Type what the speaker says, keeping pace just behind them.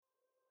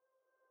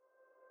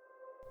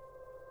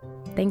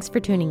Thanks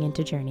for tuning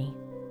into Journey.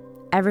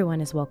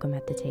 Everyone is welcome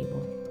at the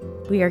table.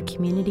 We are a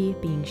community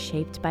being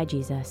shaped by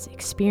Jesus,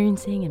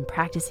 experiencing and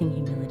practicing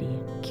humility,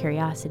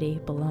 curiosity,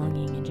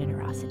 belonging, and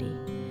generosity.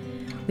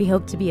 We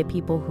hope to be a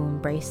people who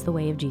embrace the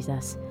way of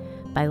Jesus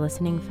by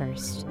listening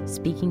first,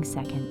 speaking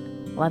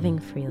second, loving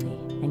freely,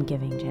 and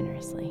giving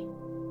generously.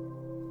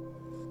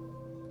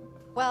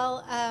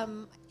 Well,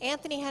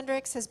 Anthony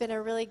Hendricks has been a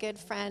really good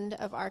friend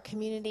of our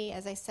community.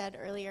 As I said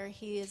earlier,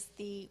 he is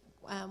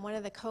one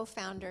of the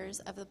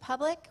co-founders of The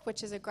Public,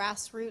 which is a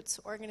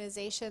grassroots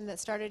organization that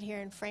started here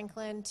in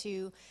Franklin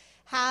to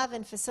have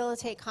and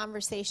facilitate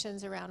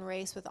conversations around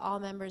race with all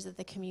members of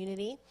the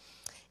community.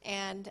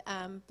 And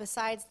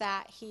besides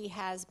that, he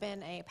has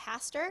been a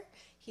pastor.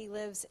 He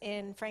lives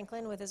in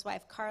Franklin with his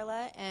wife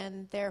Carla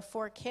and their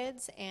 4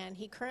 kids, and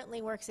he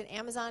currently works at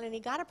Amazon, and he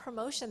got a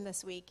promotion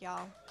this week,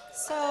 y'all.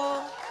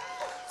 So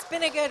it's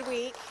been a good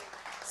week.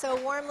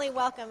 So warmly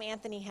welcome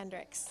Anthony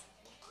Hendricks.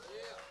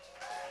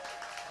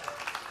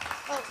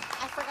 Oh,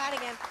 I forgot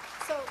again.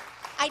 So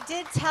I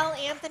did tell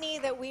Anthony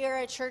that we are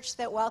a church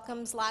that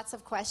welcomes lots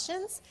of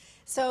questions.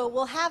 So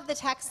we'll have the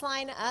text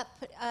line up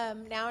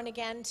now and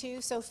again,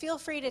 too. So feel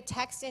free to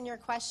text in your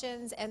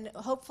questions, and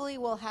hopefully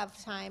we'll have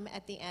time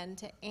at the end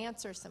to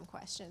answer some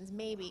questions,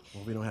 maybe.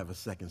 Well, we don't have a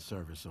second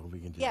service, so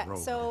we can just roll.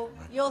 Yeah, so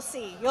right? You'll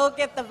see. You'll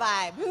get the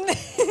vibe.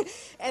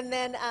 And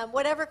then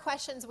whatever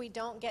questions we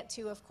don't get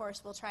to, of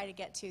course, we'll try to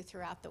get to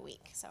throughout the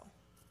week. So.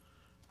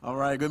 All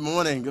right, good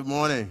morning, good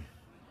morning.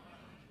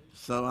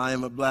 So I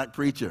am a black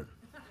preacher,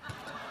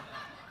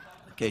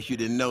 in case you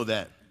didn't know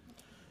that.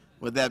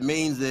 What that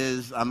means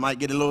is I might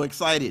get a little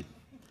excited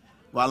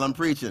while I'm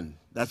preaching.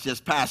 That's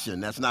just passion.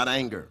 That's not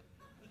anger.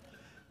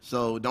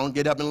 So don't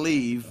get up and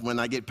leave when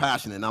I get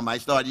passionate. I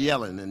might start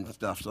yelling and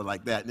stuff so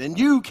like that. And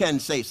you can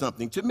say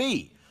something to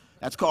me.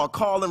 That's called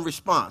call and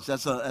response.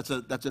 That's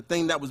a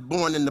thing that was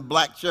born in the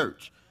black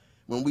church.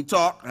 When we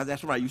talk,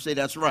 that's right. You say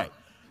that's right.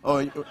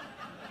 Or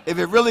if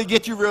it really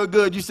gets you real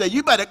good, you say,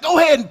 you better go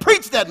ahead and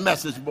preach that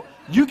message.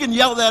 You can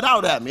yell that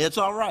out at me. It's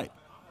all right.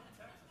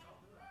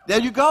 There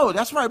you go.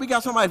 That's right. We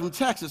got somebody from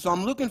Texas, so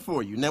I'm looking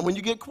for you. Now, when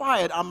you get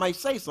quiet, I might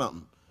say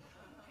something.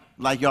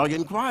 Like y'all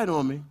getting quiet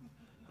on me.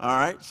 All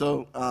right.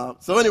 So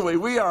anyway,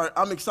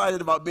 I'm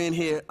excited about being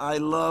here. I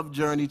love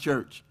Journey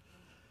Church.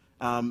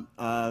 And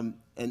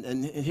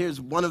here's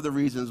one of the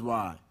reasons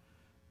why.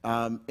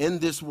 In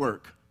this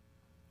work,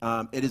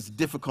 it is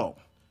difficult.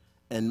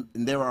 And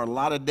there are a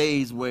lot of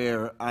days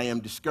where I am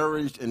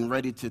discouraged and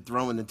ready to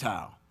throw in the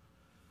towel.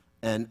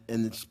 And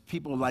it's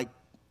people like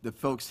the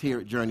folks here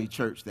at Journey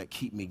Church that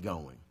keep me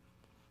going.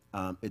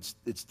 It's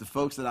the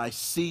folks that I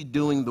see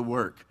doing the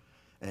work,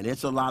 and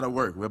it's a lot of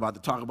work. We're about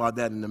to talk about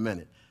that in a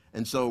minute.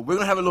 And so we're going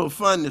to have a little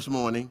fun this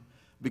morning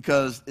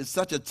because it's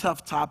such a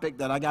tough topic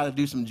that I got to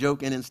do some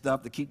joking and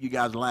stuff to keep you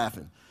guys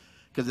laughing.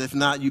 Because if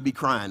not, you'd be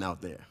crying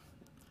out there.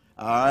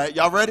 All right,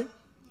 y'all ready?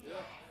 Yeah.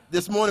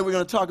 This morning we're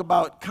going to talk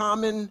about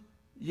common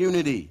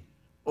unity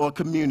or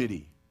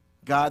community,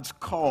 God's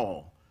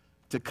call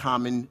to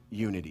common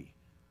unity.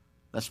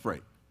 Let's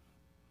pray.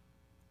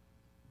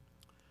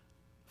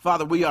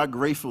 Father, we are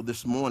grateful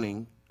this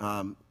morning.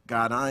 God,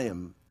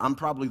 I'm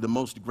probably the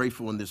most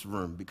grateful in this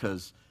room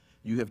because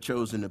you have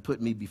chosen to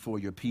put me before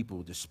your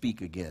people to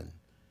speak again.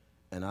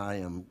 And I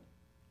am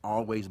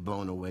always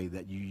blown away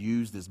that you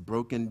use this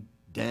broken,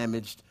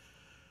 damaged,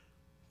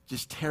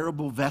 just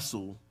terrible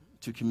vessel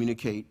to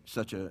communicate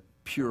such a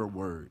pure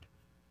word.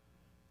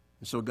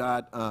 And so,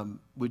 God,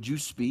 would you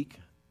speak?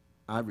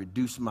 I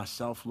reduce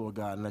myself, Lord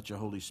God, and let your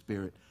Holy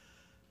Spirit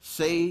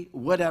say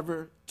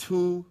whatever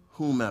to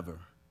whomever.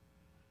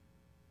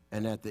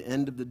 And at the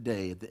end of the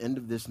day, at the end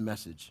of this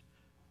message,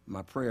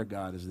 my prayer,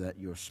 God, is that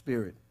your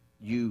Spirit,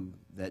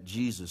 that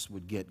Jesus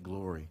would get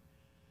glory.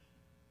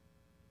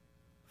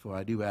 For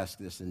I do ask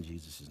this in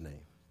Jesus'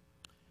 name.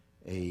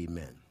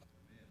 Amen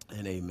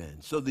and amen.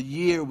 So the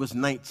year was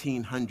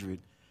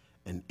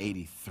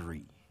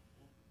 1983.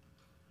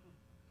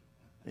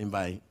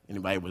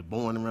 Anybody was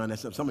born around that?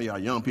 Some of y'all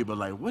young people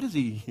are like, where's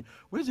he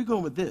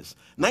going with this?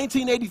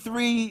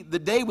 1983, the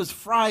day was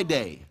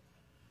Friday,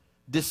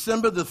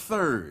 December the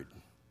 3rd.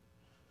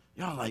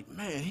 Y'all like,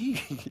 man, he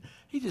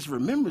just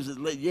remembers it.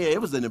 Yeah, it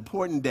was an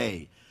important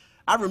day.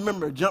 I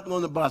remember jumping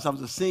on the bus. I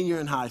was a senior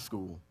in high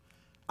school.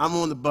 I'm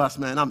on the bus,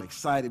 man. I'm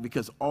excited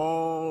because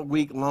all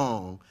week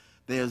long,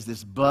 there's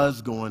this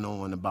buzz going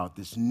on about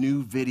this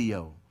new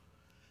video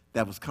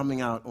that was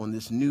coming out on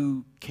this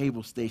new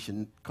cable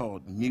station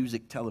called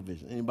Music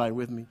Television. Anybody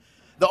with me?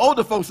 The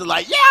older folks are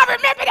like, yeah, I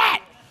remember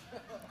that.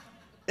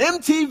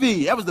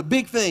 MTV, that was the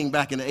big thing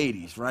back in the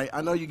 80s, right?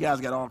 I know you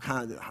guys got all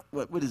kinds of,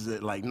 what is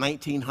it, like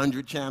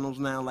 1,900 channels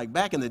now? Like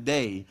back in the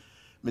day,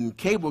 when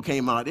cable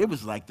came out, it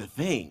was like the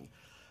thing.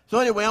 So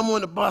anyway, I'm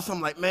on the bus. I'm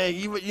like, man,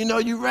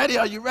 you ready?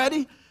 Are you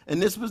ready? And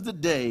this was the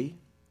day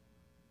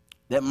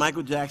that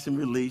Michael Jackson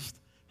released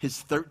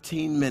his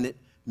 13-minute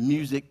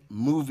music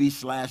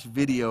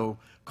movie/video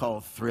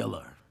called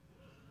Thriller.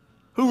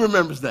 Who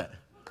remembers that?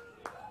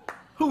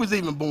 Who was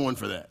even born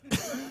for that?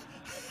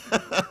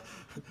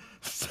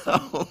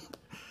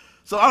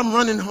 So I'm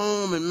running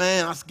home, and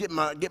man,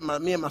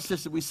 me and my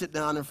sister, we sit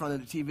down in front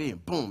of the TV,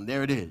 and boom,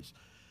 there it is.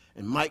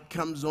 And Mike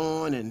comes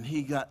on, and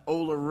he got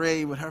Ola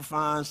Ray with her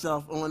fine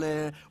self on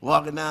there,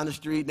 walking down the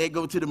street. They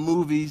go to the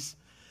movies,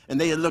 and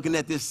they are looking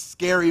at this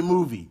scary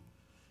movie.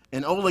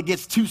 And Ola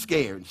gets too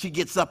scared. She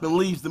gets up and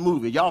leaves the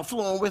movie. Y'all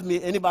flowing with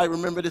me? Anybody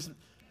remember this?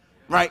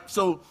 Right?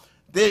 So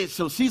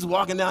she's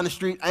walking down the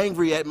street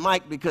angry at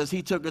Mike because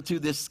he took her to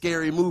this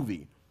scary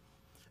movie.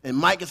 And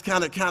Mike is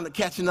kind of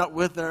catching up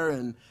with her,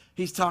 and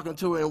he's talking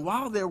to her. And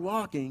while they're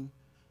walking,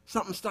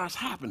 something starts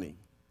happening.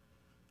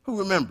 Who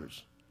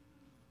remembers?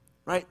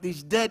 Right?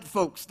 These dead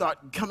folks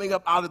start coming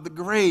up out of the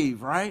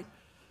grave, right?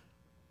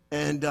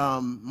 And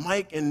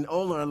Mike and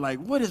Ola are like,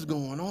 what is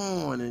going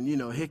on? And,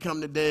 here come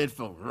the dead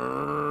folk.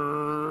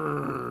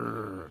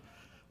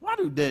 Why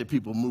do dead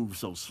people move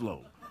so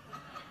slow?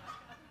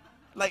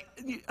 Like,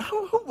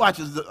 who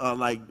watches,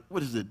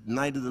 what is it,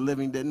 Night of the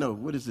Living Dead? No,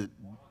 what is it,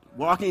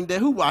 Walking Dead?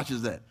 Who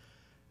watches that?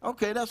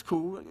 Okay, that's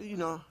cool.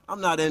 I'm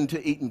not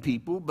into eating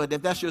people, but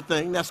if that's your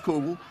thing, that's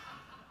cool.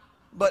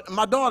 But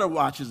my daughter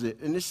watches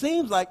it, and it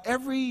seems like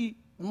every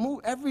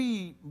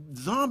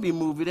zombie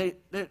movie,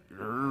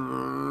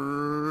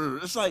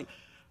 it's like,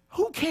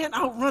 who can't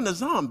outrun a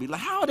zombie?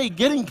 Like, how are they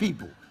getting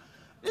people?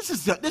 This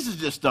is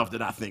just stuff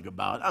that I think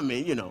about. I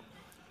mean,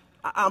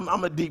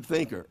 I'm a deep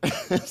thinker.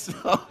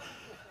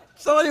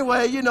 So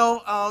anyway,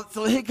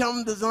 so here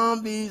come the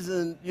zombies,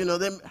 and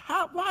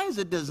why is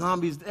it that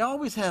zombies, they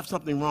always have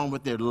something wrong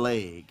with their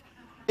leg?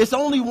 It's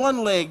only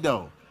one leg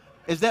though.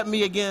 Is that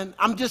me again?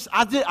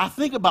 I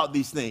think about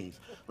these things.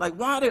 Like,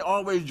 why are they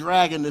always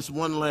dragging this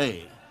one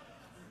leg?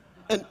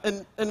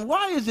 And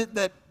why is it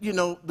that,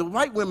 the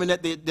white women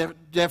that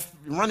they're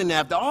running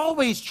after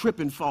always trip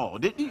and fall?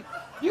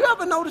 You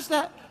ever notice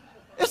that?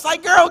 It's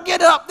like, girl,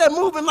 get up. They're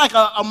moving like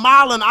a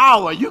mile an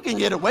hour. You can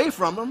get away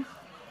from them.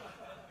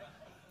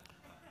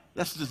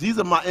 These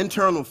are my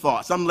internal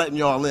thoughts. I'm letting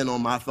y'all in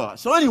on my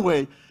thoughts. So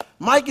anyway,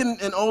 Mike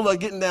and Ola are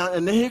getting down,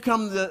 and then here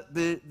come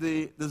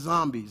the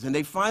zombies. And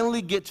they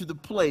finally get to the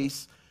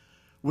place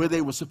where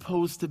they were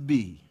supposed to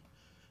be.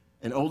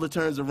 And Ola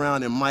turns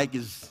around, and Mike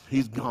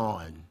he's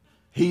gone.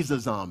 He's a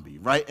zombie,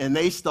 right? And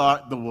they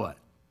start the what?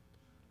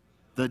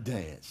 The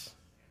dance,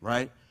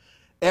 right?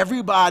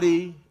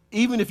 Everybody,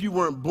 even if you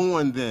weren't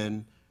born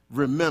then,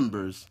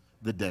 remembers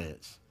the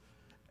dance.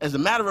 As a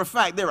matter of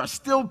fact, there are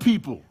still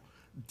people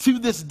to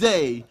this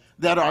day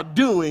that are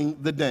doing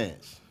the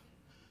dance.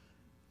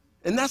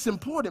 And that's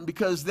important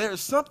because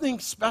there's something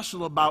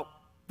special about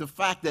the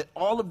fact that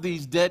all of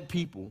these dead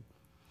people,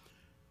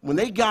 when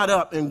they got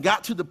up and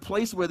got to the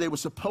place where they were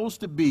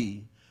supposed to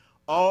be,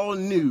 all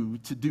knew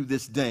to do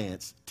this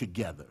dance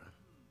together.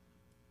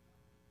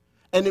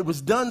 And it was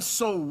done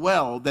so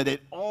well that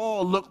it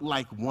all looked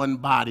like one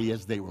body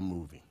as they were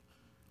moving,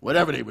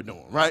 whatever they were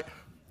doing, right?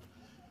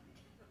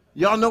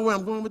 Y'all know where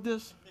I'm going with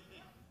this?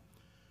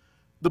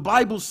 The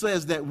Bible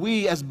says that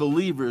we as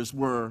believers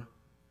were,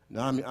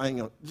 I ain't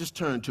gonna, just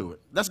turn to it.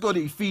 Let's go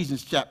to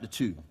Ephesians chapter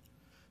 2.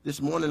 This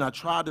morning I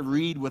tried to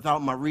read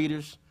without my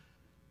readers.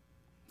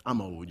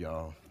 I'm old,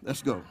 y'all.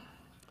 Let's go.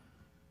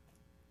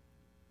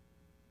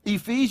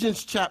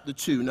 Ephesians chapter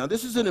 2. Now,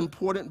 this is an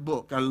important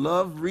book. I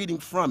love reading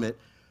from it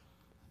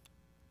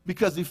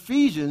because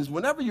Ephesians,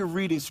 whenever you're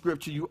reading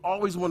Scripture, you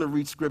always want to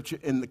read Scripture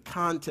in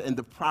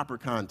the proper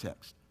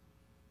context,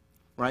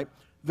 right?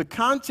 The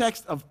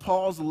context of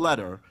Paul's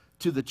letter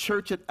to the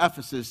church at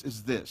Ephesus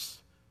is this.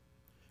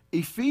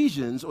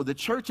 Ephesians, or the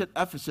church at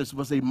Ephesus,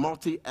 was a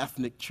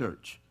multi-ethnic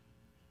church.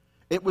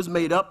 It was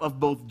made up of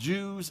both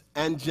Jews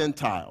and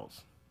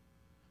Gentiles.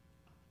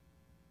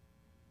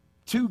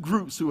 Two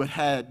groups who had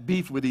had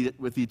beef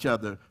with each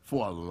other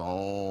for a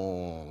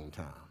long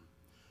time.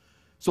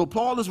 So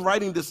Paul is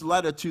writing this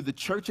letter to the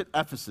church at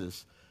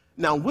Ephesus.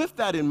 Now, with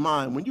that in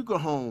mind, when you go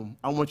home,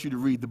 I want you to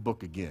read the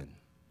book again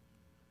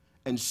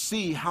and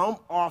see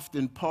how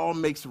often Paul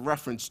makes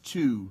reference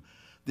to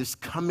this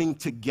coming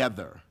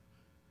together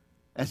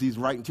as he's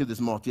writing to this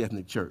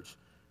multi-ethnic church.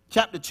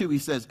 Chapter 2, he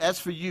says, "As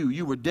for you,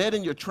 you were dead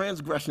in your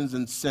transgressions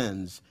and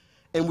sins,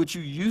 in which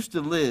you used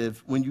to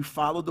live when you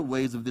followed the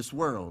ways of this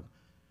world,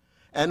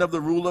 and of the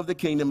rule of the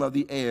kingdom of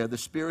the air, the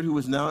spirit who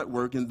is now at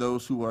work in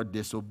those who are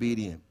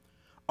disobedient.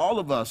 All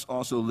of us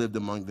also lived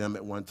among them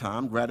at one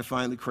time,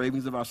 gratifying the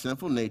cravings of our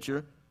sinful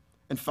nature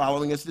and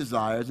following its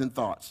desires and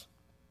thoughts.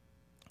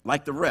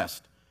 Like the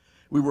rest,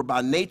 we were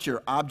by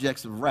nature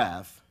objects of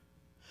wrath,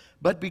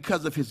 but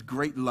because of his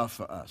great love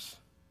for us,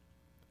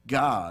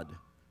 God,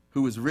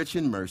 who is rich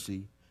in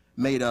mercy,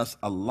 made us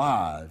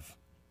alive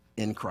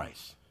in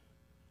Christ."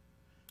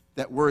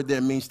 That word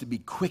there means to be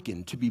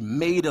quickened, to be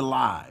made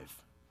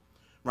alive.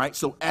 Right?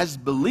 So as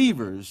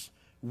believers,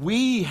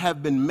 we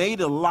have been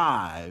made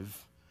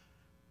alive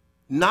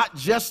not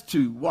just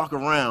to walk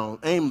around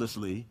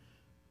aimlessly,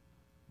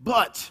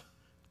 but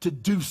to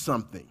do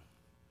something.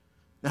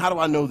 Now, how do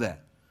I know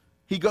that?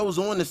 He goes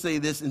on to say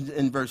this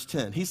in verse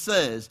 10. He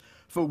says,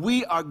 "For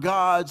we are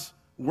God's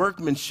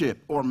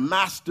workmanship or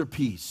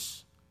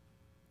masterpiece,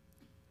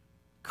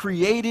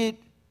 created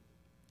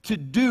to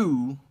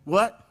do"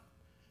 what?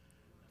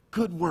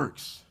 Good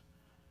works,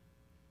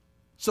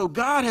 So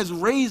God has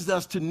raised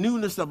us to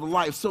newness of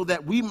life so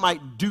that we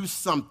might do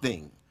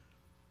something.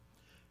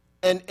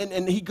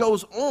 And he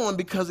goes on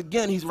because,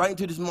 again, he's writing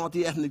to this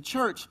multi-ethnic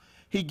church.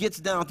 He gets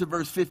down to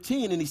verse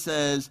 15 and he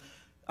says,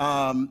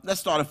 let's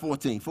start at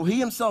 14. For he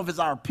himself is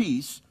our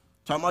peace,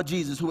 talking about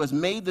Jesus, who has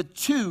made the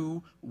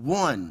two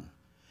one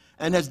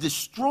and has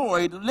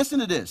destroyed, listen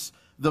to this,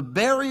 the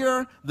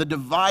barrier, the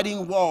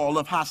dividing wall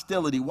of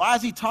hostility. Why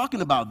is he talking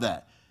about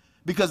that?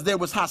 Because there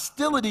was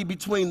hostility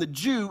between the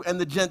Jew and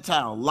the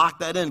Gentile. Lock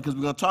that in, because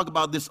we're going to talk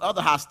about this other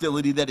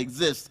hostility that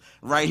exists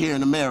right here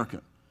in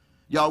America.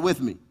 Y'all with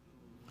me?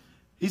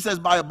 He says,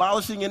 by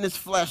abolishing in his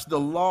flesh the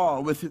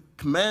law with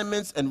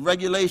commandments and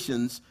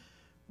regulations,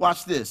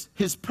 watch this,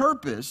 his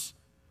purpose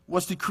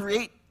was to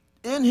create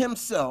in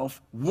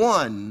himself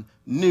one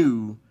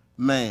new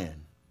man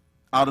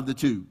out of the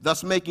two,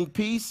 thus making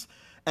peace,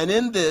 and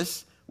in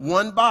this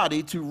one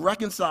body to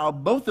reconcile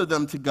both of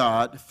them to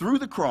God through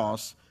the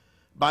cross,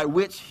 by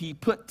which he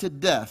put to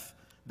death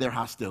their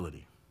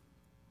hostility.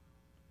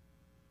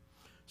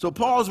 So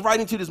Paul's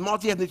writing to this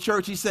multi-ethnic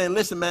church. He's saying,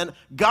 listen, man,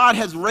 God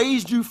has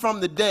raised you from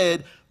the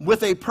dead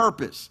with a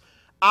purpose.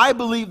 I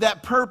believe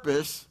that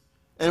purpose,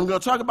 and we're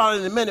going to talk about it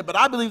in a minute, but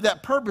I believe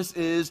that purpose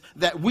is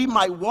that we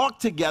might walk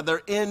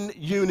together in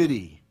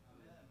unity.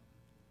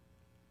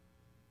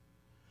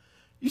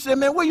 You say,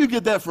 man, where you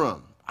get that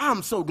from?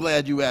 I'm so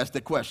glad you asked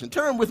that question.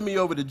 Turn with me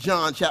over to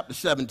John chapter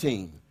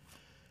 17.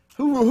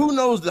 Who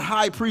knows the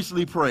high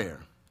priestly prayer?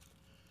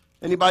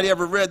 Anybody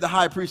ever read the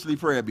high priestly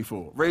prayer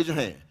before? Raise your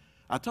hand.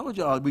 I told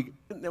y'all,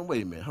 now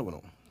wait a minute, hold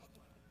on.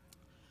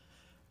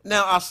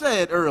 Now, I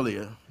said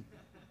earlier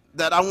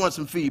that I want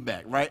some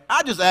feedback, right?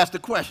 I just asked a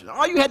question.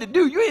 All you had to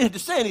do, you didn't have to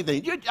say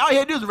anything. All you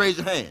had to do is raise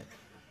your hand.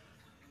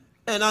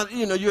 And,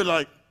 you're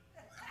like,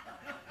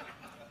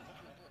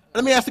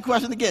 let me ask the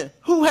question again.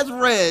 Who has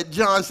read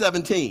John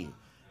 17?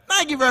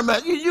 Thank you very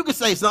much. You can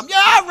say something.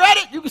 Yeah, I read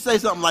it. You can say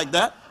something like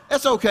that.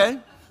 That's okay.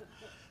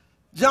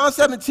 John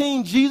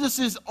 17, Jesus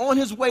is on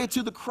his way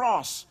to the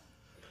cross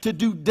to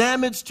do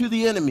damage to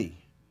the enemy,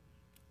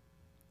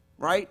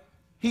 right?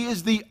 He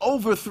is the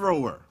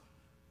overthrower,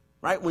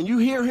 right? When you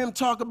hear him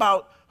talk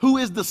about who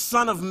is the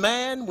Son of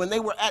Man, when they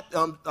were at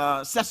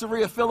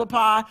Caesarea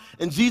Philippi,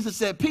 and Jesus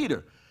said,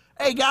 Peter,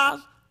 hey guys,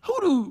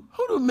 who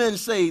do men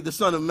say the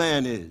Son of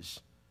Man is?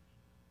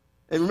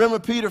 And remember,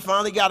 Peter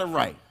finally got it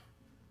right.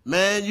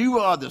 Man, you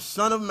are the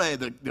Son of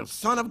Man, the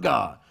Son of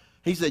God.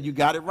 He said, you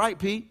got it right,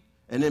 Pete.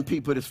 And then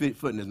Pete put his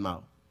foot in his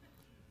mouth.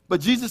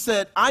 But Jesus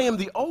said, I am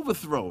the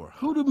overthrower.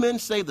 Who do men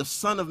say the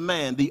Son of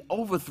Man, the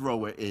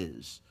overthrower,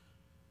 is?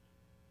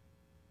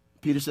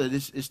 Peter said,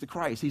 it's the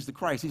Christ. He's the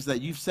Christ. He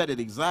said, you've said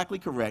it exactly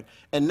correct.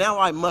 And now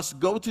I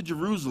must go to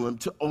Jerusalem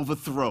to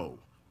overthrow.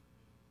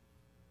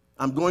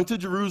 I'm going to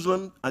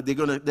Jerusalem.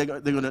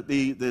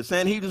 The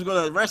Sanhedrin's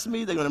going to arrest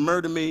me. They're going to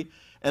murder me.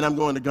 And I'm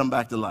going to come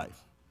back to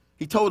life.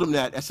 He told him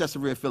that at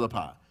Caesarea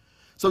Philippi.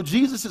 So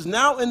Jesus is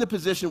now in the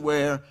position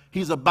where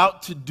he's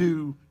about to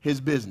do his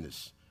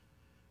business.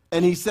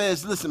 And he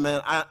says, listen,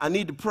 man, I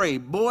need to pray.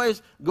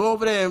 Boys, go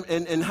over there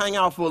and hang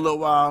out for a little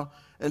while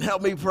and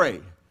help me pray.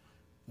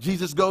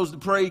 Jesus goes to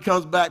pray. He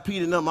comes back.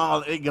 Peter and them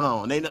all, they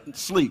gone. They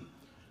sleep.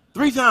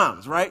 3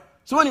 times, right?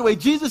 So anyway,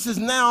 Jesus is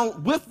now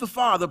with the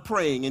Father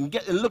praying. And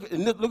look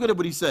at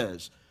what he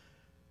says.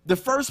 The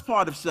first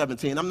part of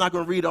 17, I'm not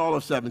going to read all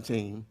of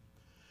 17.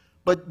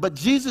 But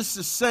Jesus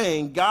is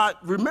saying, God,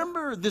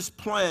 remember this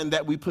plan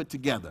that we put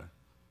together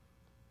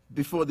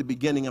before the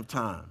beginning of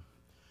time,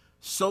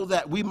 so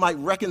that we might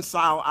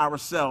reconcile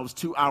ourselves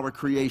to our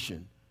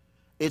creation.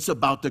 It's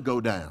about to go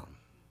down.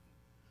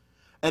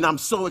 And I'm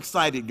so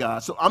excited,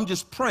 God. So I'm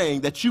just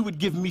praying that you would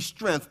give me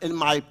strength in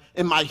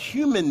my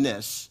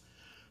humanness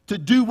to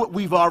do what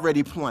we've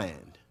already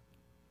planned.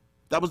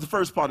 That was the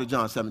first part of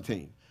John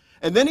 17.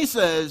 And then he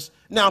says,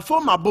 now for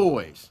my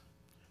boys,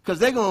 because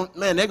they're going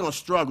to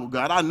struggle,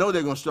 God. I know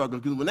they're going to struggle,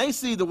 because when they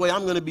see the way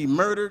I'm going to be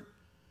murdered,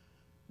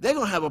 they're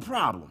going to have a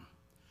problem.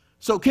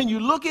 So can you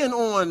look in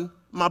on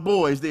my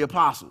boys, the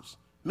apostles?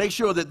 Make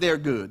sure that they're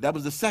good. That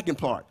was the second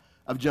part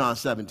of John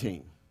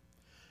 17.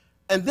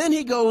 And then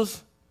he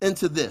goes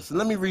into this. And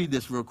let me read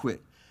this real quick.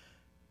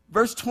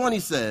 Verse 20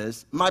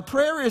 says, my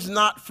prayer is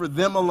not for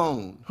them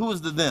alone. Who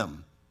is the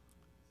them?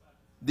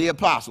 The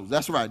apostles.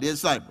 That's right, the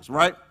disciples,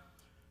 right?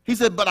 He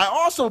said, but I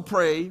also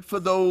pray for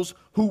those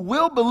who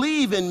will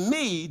believe in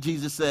me,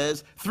 Jesus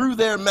says, through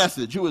their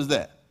message. Who is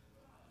that?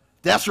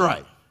 That's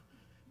right.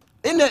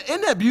 Isn't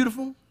that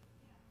beautiful?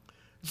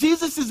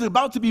 Jesus is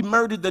about to be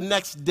murdered the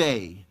next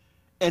day,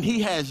 and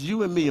he has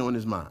you and me on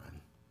his mind.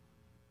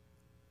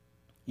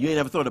 You ain't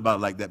ever thought about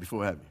it like that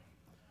before, have you?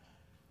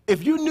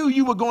 If you knew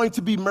you were going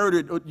to be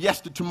murdered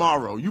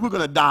tomorrow, you were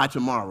going to die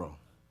tomorrow,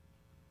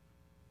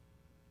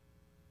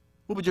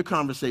 what would your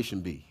conversation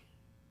be?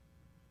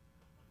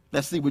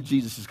 Let's see what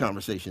Jesus'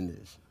 conversation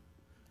is.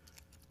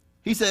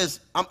 He says,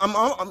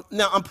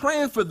 I'm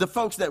praying for the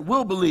folks that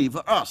will believe,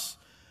 for us,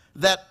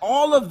 that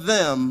all of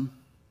them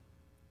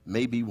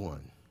may be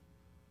one.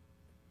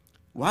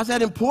 Why is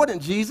that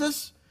important,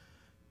 Jesus?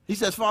 He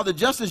says, Father,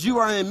 just as you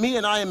are in me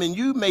and I am in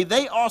you, may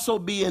they also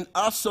be in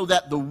us, so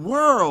that the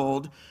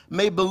world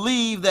may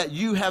believe that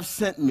you have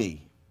sent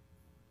me.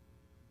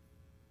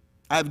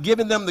 I have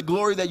given them the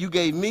glory that you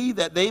gave me,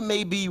 that they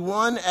may be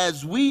one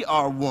as we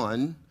are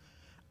one,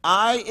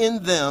 I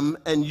in them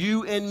and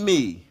you in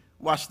me.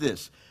 Watch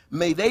this.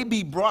 May they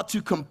be brought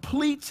to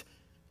complete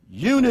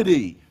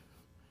unity,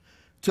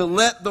 to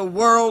let the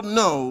world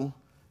know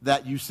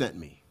that you sent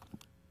me.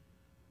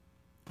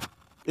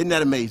 Isn't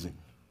that amazing?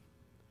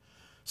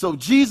 So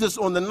Jesus,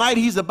 on the night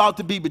he's about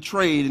to be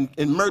betrayed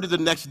and murdered the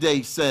next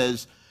day,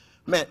 says,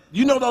 man,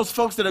 you know those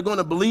folks that are going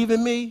to believe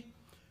in me?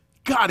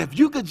 God, if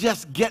you could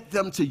just get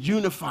them to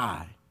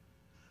unify,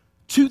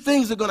 two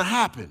things are going to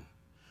happen.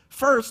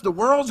 First, the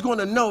world's going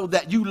to know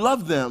that you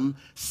love them.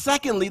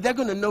 Secondly, they're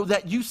going to know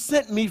that you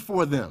sent me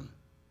for them.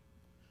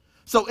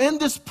 So in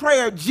this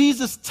prayer,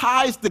 Jesus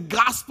ties the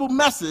gospel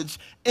message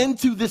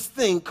into this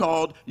thing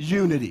called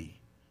unity.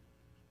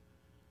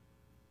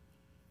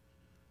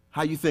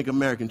 How you think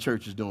American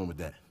church is doing with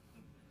that?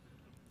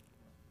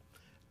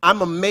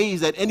 I'm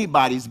amazed that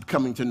anybody's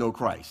coming to know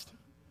Christ.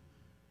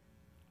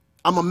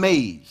 I'm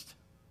amazed.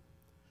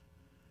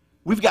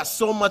 We've got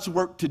so much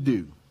work to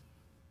do.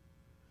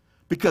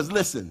 Because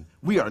listen,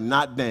 we are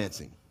not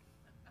dancing.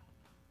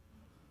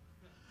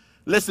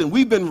 Listen,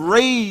 we've been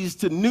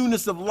raised to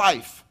newness of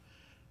life.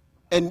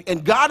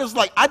 And God is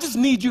like, I just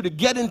need you to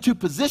get into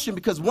position,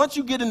 because once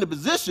you get into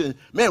position,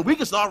 man, we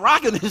can start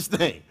rocking this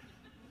thing.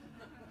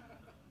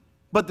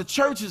 But the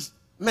church is,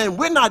 man,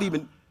 we're not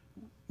even,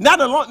 not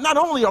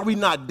only are we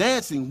not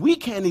dancing, we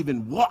can't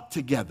even walk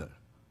together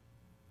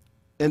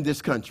in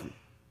this country.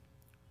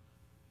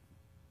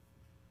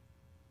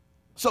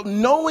 So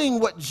knowing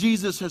what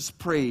Jesus has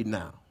prayed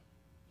now,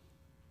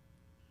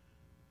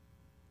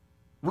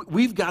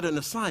 we've got an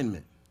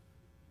assignment.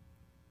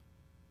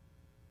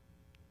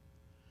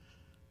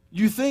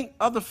 You think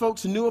other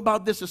folks knew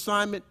about this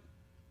assignment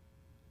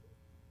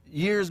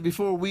years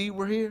before we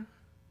were here?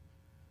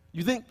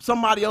 You think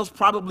somebody else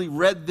probably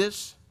read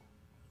this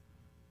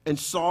and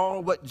saw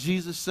what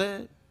Jesus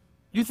said?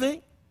 You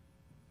think?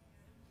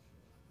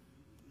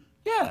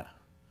 Yeah.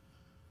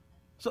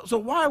 So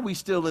why are we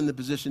still in the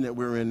position that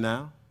we're in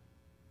now?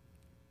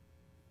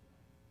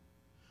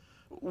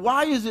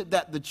 Why is it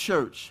that the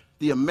church,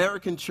 the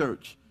American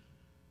church,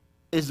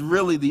 is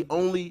really the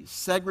only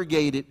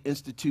segregated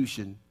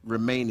institution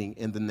remaining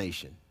in the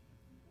nation?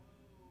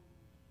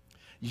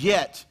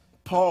 Yet,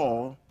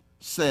 Paul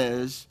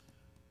says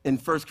in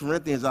 1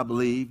 Corinthians, I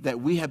believe, that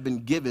we have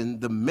been given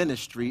the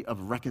ministry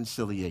of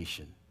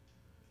reconciliation.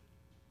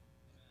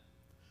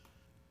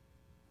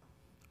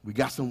 We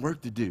got some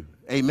work to do.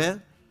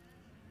 Amen?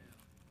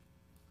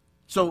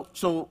 So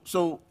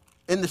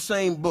in the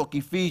same book,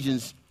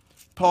 Ephesians,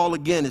 Paul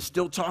again is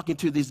still talking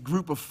to this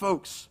group of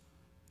folks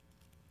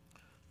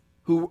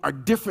who are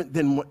different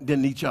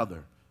than each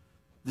other.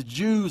 The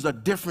Jews are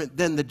different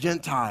than the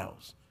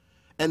Gentiles.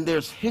 And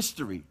there's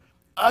history,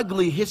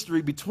 ugly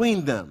history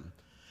between them.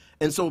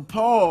 And so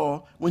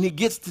Paul, when he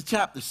gets to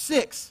chapter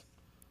 6,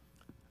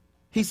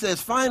 he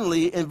says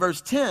finally, in verse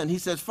 10, he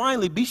says,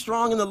 finally, be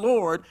strong in the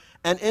Lord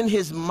and in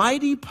his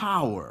mighty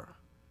power.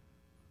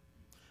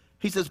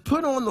 He says,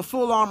 put on the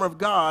full armor of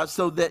God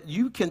so that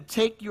you can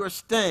take your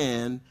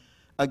stand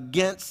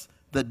against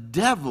the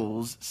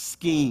devil's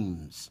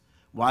schemes.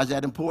 Why is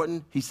that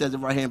important? He says it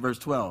right here in verse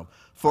 12.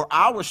 For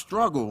our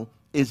struggle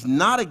is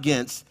not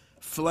against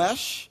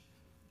flesh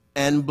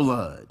and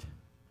blood.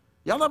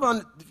 Y'all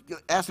ever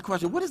ask the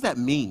question, what does that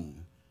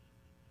mean?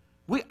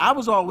 I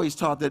was always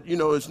taught that,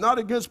 it's not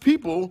against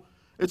people,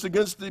 it's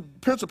against the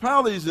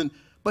principalities.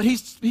 But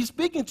he's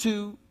speaking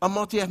to a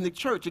multi-ethnic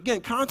church.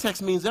 Again,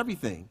 context means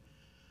everything.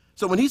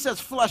 So when he says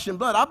flesh and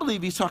blood, I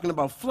believe he's talking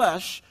about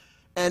flesh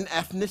and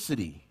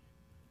ethnicity.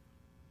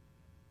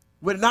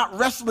 We're not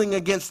wrestling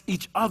against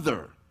each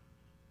other,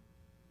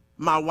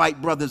 my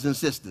white brothers and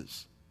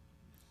sisters.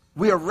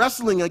 We are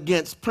wrestling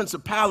against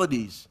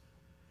principalities.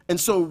 And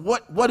so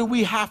what do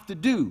we have to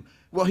do?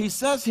 Well, he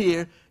says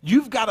here,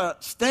 you've got to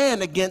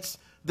stand against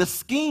the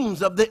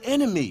schemes of the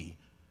enemy.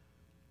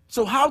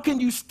 So how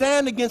can you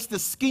stand against the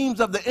schemes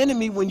of the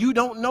enemy when you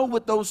don't know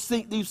what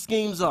these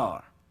schemes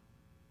are?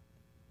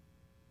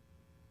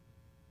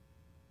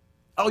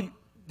 Oh,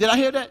 did I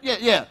hear that?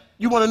 Yeah.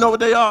 You want to know what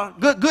they are?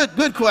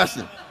 Good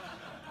question.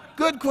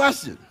 Good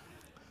question.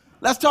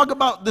 Let's talk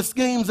about the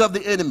schemes of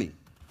the enemy.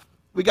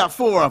 We got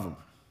 4 of them.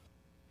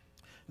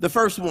 The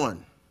first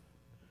one,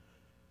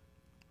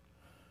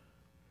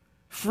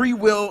 free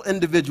will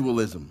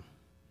individualism.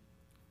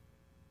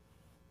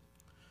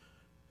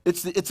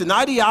 It's an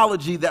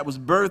ideology that was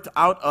birthed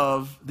out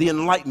of the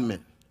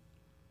Enlightenment,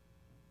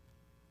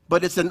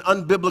 but it's an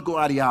unbiblical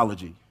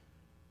ideology.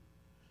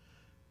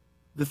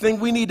 The thing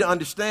we need to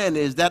understand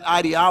is that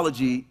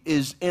ideology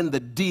is in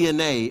the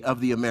DNA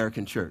of the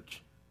American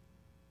church.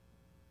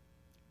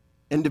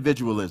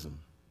 Individualism,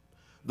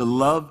 the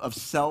love of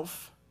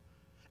self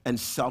and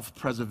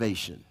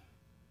self-preservation.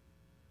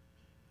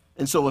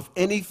 And so if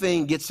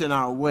anything gets in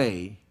our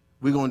way,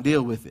 we're going to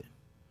deal with it.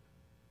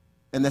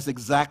 And that's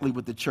exactly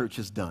what the church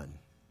has done.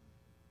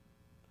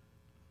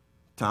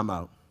 time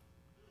out.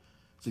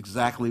 It's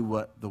exactly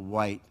what the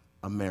white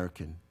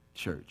American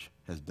church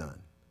has done.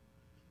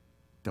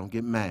 Don't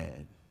get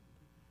mad.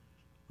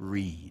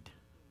 Read.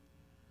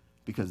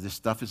 Because this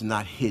stuff is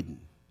not hidden.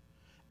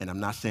 And I'm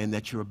not saying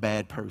that you're a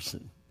bad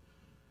person.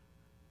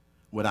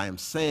 What I am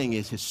saying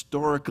is,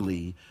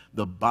 historically,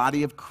 the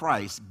body of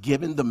Christ,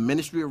 given the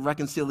ministry of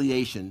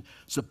reconciliation,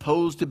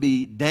 supposed to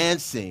be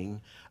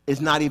dancing,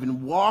 is not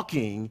even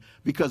walking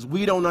because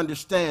we don't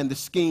understand the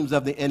schemes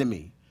of the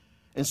enemy.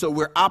 And so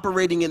we're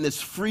operating in this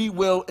free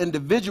will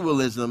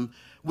individualism,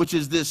 which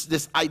is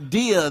this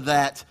idea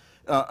that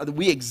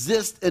we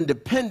exist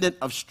independent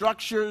of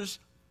structures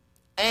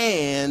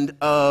and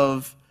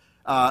of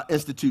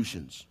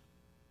institutions.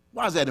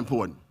 Why is that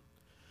important?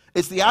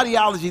 It's the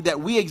ideology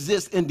that we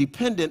exist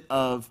independent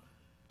of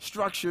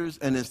structures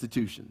and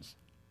institutions.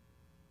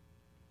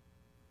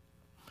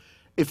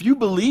 If you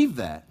believe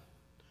that,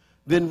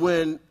 then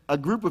when a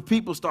group of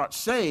people start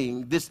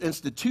saying this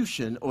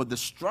institution or the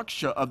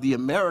structure of the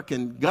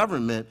American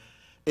government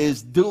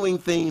is doing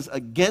things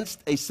against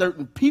a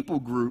certain people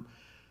group,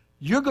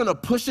 you're going to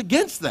push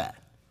against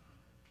that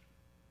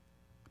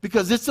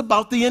because it's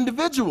about the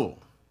individual.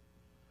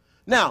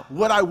 Now,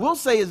 what I will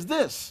say is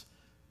this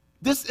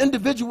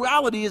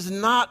individuality is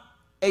not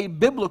a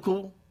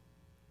biblical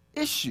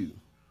issue,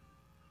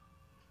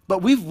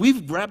 but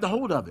we've grabbed a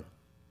hold of it.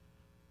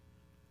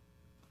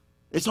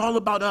 It's all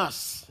about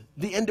us,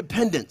 the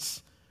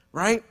independence,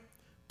 right?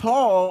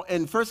 Paul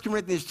in 1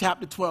 Corinthians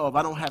chapter 12,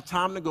 I don't have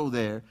time to go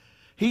there,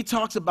 he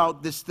talks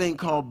about this thing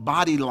called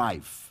body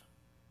life.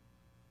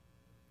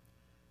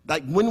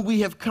 Like when we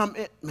have come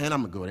in, man,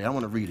 I'm going to go there. I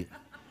want to read it.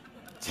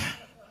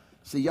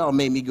 See, y'all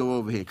made me go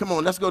over here. Come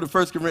on, let's go to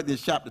 1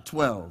 Corinthians chapter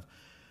 12.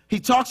 He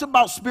talks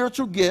about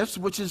spiritual gifts,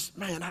 which is,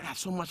 man, I got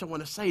so much I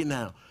want to say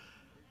now.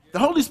 The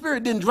Holy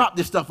Spirit didn't drop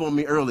this stuff on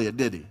me earlier,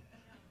 did he?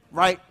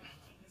 Right?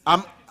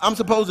 I'm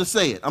supposed to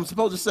say it. I'm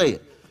supposed to say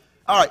it.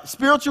 All right,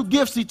 spiritual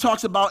gifts he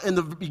talks about in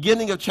the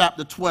beginning of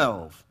chapter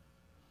 12.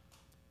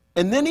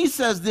 And then he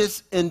says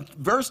this in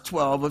verse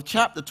 12 of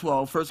chapter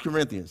 12, 1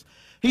 Corinthians.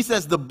 He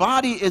says, the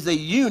body is a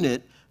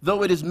unit,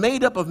 though it is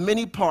made up of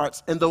many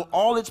parts, and though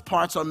all its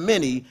parts are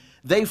many,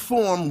 they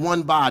form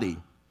one body.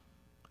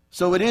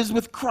 So it is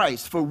with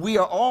Christ, for we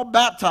are all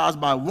baptized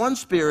by one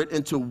Spirit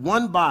into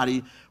one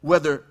body,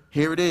 whether,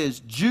 here it is,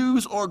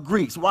 Jews or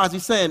Greeks. Why is he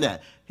saying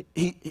that?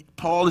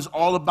 Paul is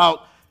all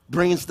about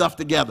bringing stuff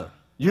together,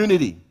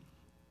 unity.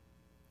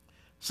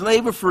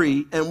 Slave or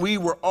free, and we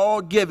were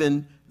all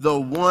given the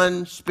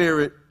one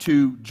Spirit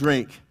to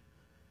drink.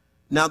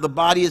 Now the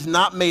body is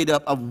not made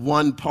up of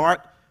one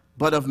part,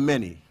 but of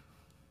many.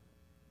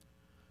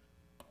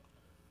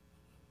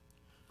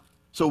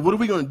 So what are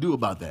we going to do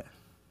about that?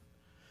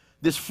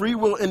 This free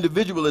will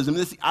individualism,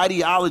 this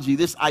ideology,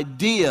 this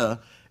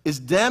idea is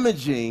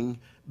damaging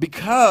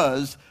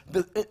because,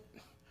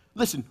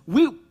 listen,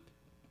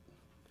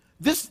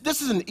 this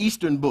is an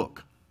Eastern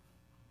book.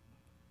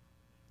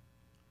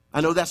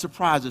 I know that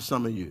surprises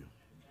some of you.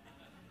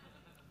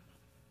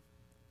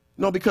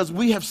 No, because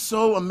we have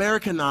so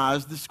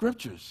Americanized the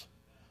scriptures.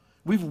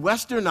 We've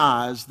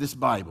westernized this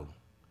Bible.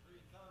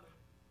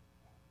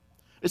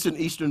 It's an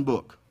Eastern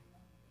book.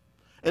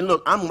 And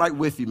look, I'm right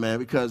with you, man,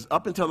 because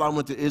up until I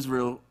went to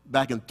Israel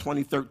back in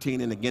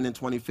 2013 and again in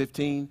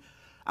 2015,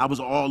 I was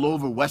all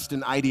over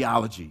Western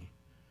ideology.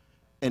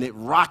 And it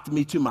rocked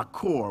me to my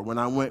core when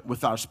I went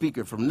with our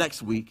speaker for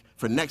next week,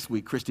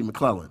 Christy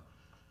McClellan.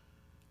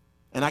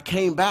 And I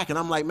came back and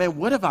I'm like, man,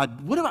 what have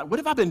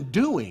I been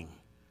doing?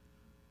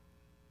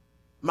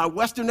 My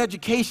Western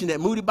education at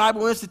Moody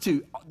Bible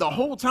Institute, the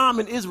whole time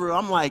in Israel,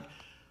 I'm like,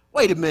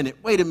 wait a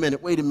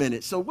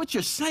minute. So what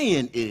you're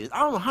saying is,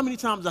 I don't know how many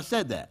times I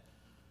said that.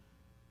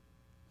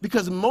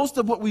 Because most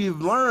of what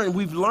we've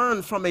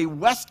learned from a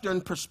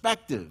Western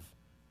perspective.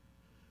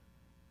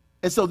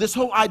 And so this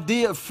whole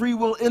idea of free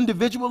will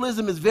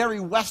individualism is very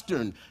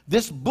Western.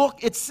 This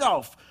book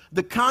itself,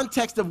 the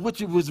context of which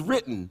it was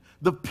written,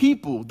 the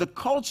people, the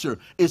culture,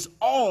 is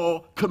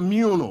all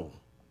communal.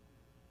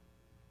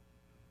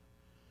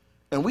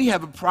 And we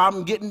have a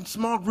problem getting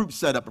small groups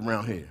set up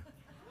around here.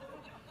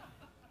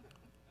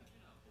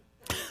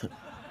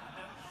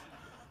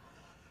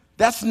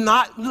 That's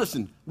not,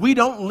 listen, we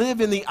don't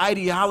live in the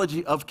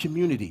ideology of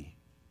community.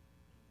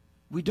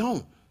 We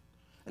don't.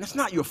 And it's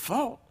not your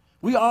fault.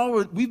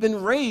 We've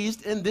been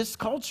raised in this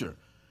culture.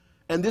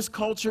 And this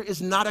culture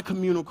is not a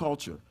communal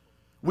culture.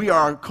 We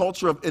are a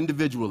culture of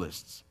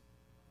individualists.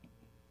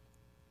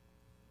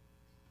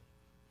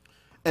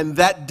 And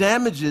that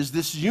damages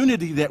this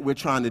unity that we're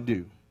trying to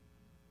do.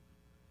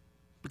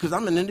 Because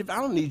I'm an individual,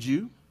 I don't need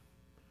you.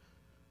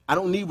 I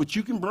don't need what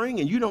you can bring,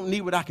 and you don't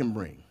need what I can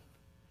bring.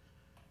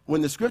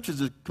 When the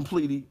scriptures are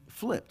completely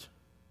flipped.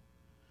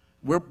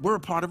 We're a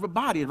part of a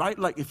body, right?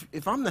 Like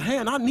if I'm the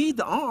hand, I need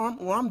the arm,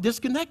 or I'm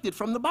disconnected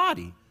from the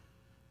body.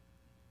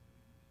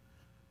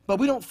 But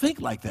we don't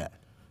think like that.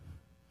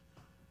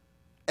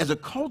 As a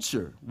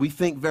culture, we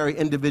think very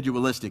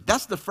individualistic.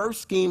 That's the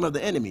first scheme of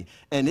the enemy,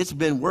 and it's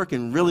been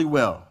working really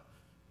well.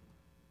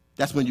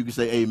 That's when you can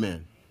say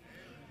amen.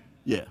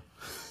 Yeah.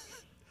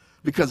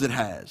 because it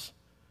has.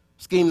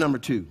 Scheme number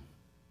 2.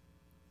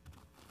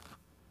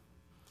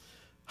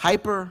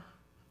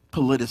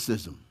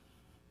 Hyper-politicism.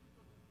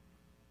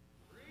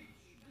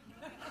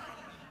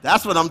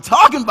 That's what I'm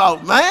talking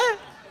about, man.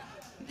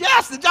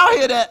 Yes, did y'all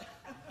hear that?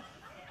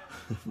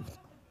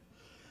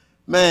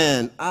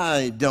 Man,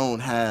 I don't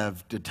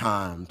have the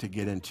time to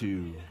get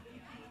into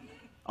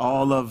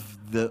all of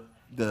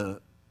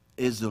the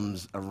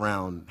isms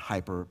around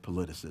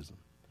hyper-politicism.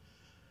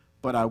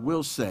 But I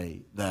will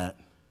say that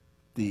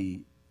the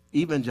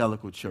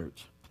evangelical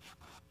church,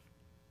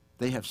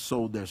 they have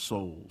sold their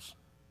souls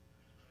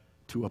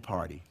to a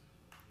party.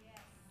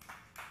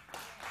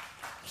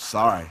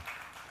 Sorry.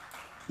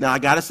 Now, I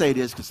got to say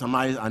this because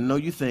somebody, I know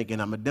you're thinking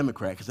I'm a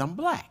Democrat because I'm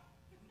black.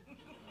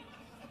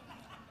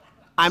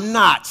 I'm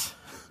not.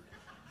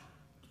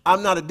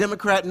 I'm not a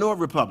Democrat nor a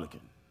Republican.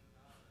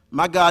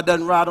 My God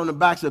doesn't ride on the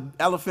backs of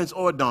elephants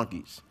or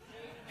donkeys.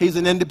 He's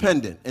an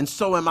independent, and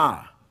so am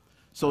I.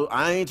 So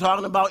I ain't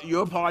talking about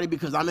your party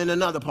because I'm in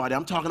another party.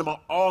 I'm talking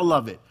about all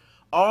of it.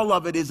 All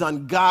of it is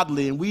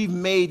ungodly, and we've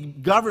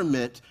made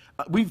government,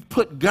 we've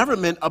put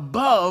government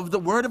above the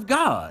Word of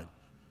God.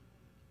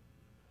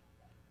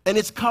 And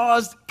it's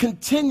caused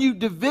continued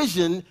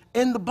division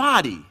in the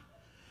body.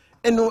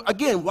 And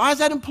again, why is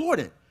that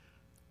important?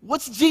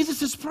 What's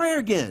Jesus' prayer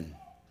again?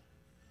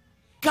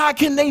 God,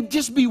 can they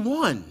just be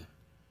one?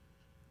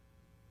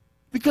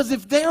 Because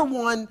if they're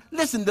one,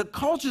 listen, the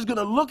culture is going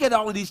to look at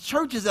all of these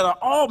churches that are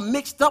all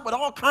mixed up with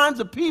all kinds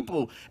of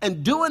people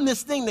and doing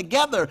this thing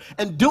together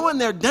and doing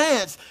their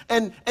dance.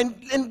 And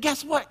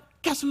guess what?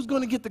 Guess who's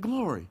going to get the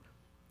glory?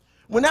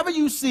 Whenever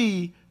you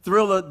see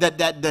Thriller,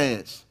 that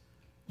dance,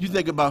 you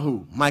think about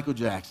who? Michael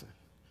Jackson.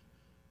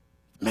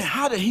 Man,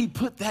 how did he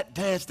put that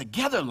dance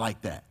together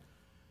like that?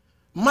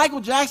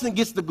 Michael Jackson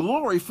gets the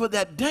glory for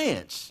that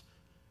dance.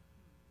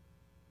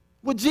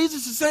 What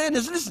Jesus is saying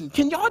is, listen,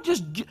 can y'all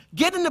just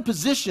get in the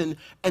position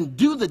and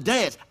do the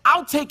dance?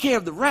 I'll take care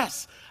of the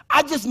rest.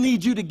 I just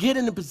need you to get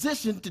in the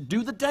position to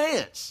do the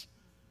dance.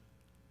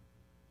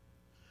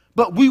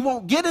 But we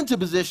won't get into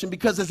position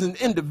because as an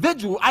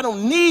individual, I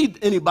don't need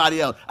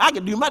anybody else. I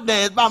can do my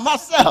dance by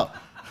myself.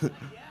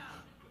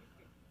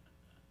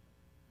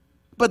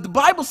 But the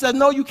Bible says,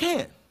 no, you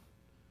can't.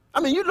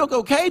 I mean, you look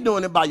okay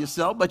doing it by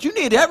yourself, but you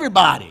need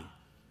everybody.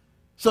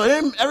 So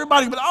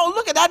everybody, but oh,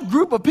 look at that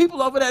group of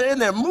people over there,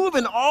 and they're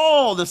moving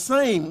all the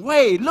same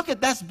way. Look at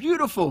that's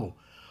beautiful.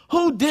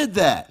 Who did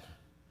that?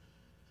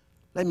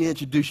 Let me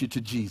introduce you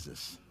to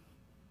Jesus.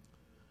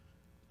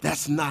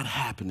 That's not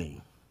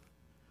happening.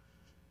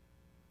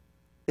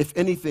 If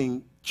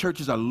anything,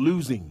 churches are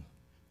losing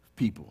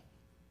people.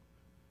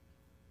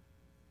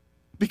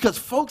 Because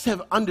folks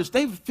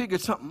they've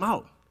figured something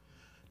out.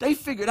 They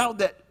figured out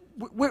that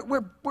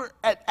we're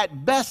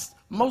at best,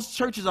 most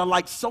churches are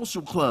like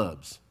social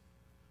clubs.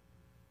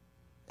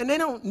 And they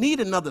don't need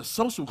another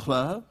social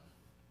club.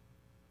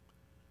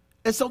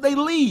 And so they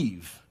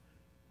leave.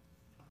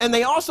 And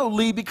they also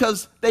leave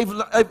because they've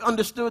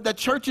understood that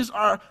churches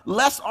are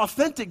less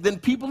authentic than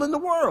people in the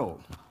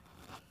world,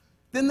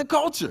 than the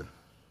culture.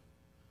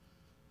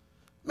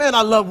 Man,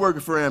 I love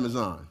working for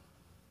Amazon.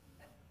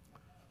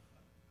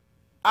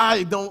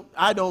 I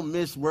don't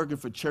miss working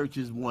for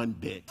churches one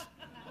bit.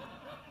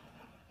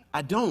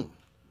 I don't.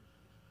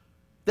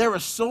 There are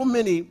so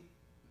many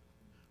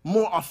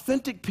more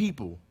authentic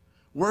people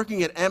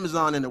working at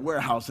Amazon in the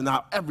warehouse than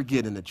I'll ever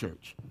get in the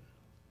church.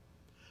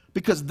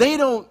 Because they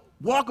don't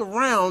walk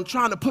around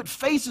trying to put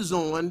faces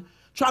on,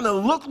 trying to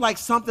look like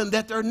something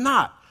that they're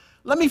not.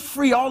 Let me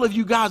free all of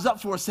you guys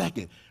up for a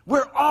second.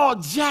 We're all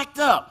jacked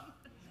up.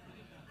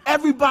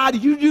 Everybody,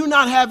 you do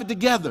not have it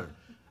together.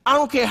 I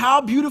don't care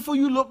how beautiful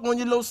you look on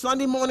your little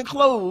Sunday morning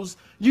clothes,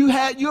 you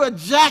are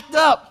jacked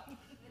up.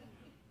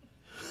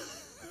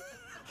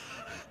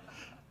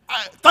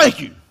 Thank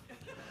you.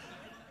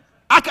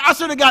 I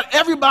should have got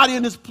everybody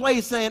in this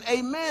place saying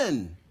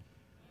amen.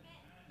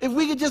 If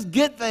we could just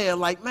get there,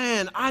 like,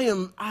 man,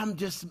 I'm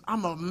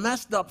a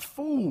messed up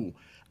fool.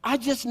 I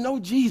just know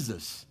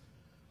Jesus.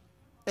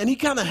 And he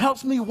kind of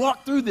helps me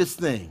walk through this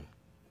thing.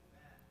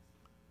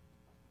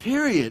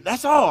 Period.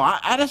 That's all.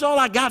 That's all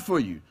I got for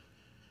you.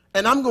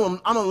 And I'm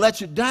gonna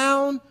let you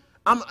down.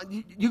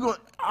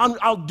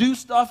 I'll do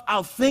stuff.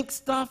 I'll think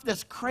stuff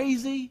that's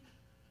crazy.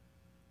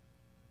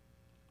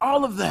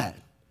 All of that.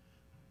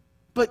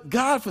 But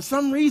God, for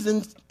some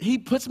reason, he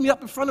puts me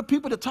up in front of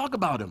people to talk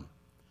about him.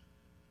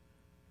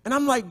 And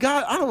I'm like,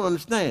 God, I don't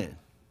understand.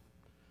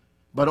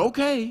 But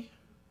okay.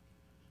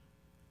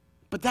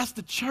 But that's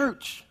the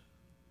church.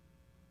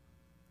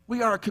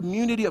 We are a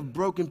community of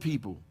broken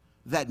people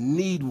that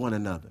need one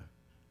another.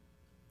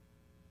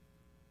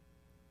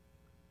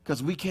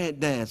 Because we can't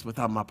dance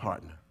without my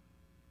partner.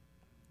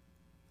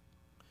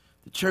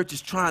 The church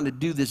is trying to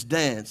do this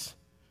dance,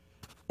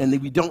 and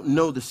we don't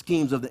know the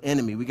schemes of the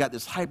enemy. We got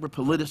this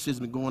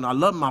hyper-politicism going. I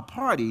love my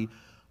party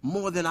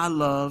more than I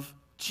love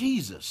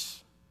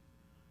Jesus.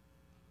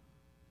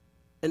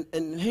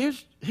 And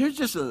here's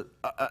just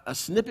a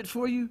snippet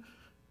for you.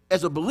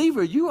 As a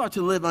believer, you are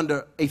to live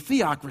under a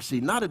theocracy,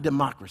 not a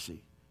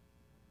democracy.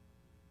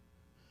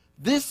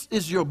 this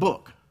is your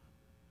book.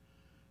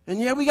 And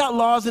yeah, we got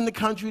laws in the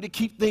country to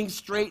keep things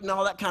straight and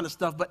all that kind of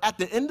stuff, but at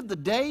the end of the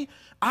day,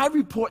 I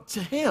report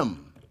to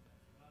him.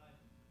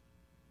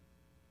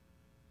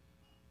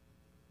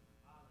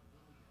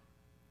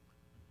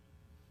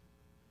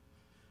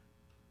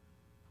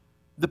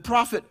 The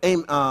prophet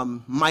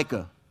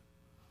Micah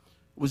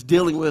was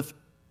dealing with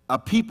a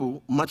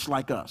people much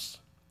like us,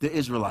 the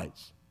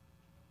Israelites.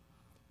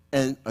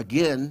 And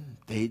again,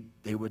 they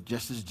were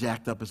just as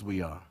jacked up as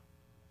we are.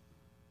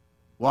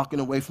 Walking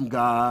away from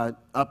God,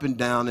 up and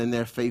down in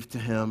their faith to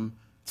him.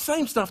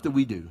 Same stuff that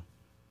we do.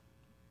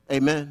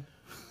 Amen?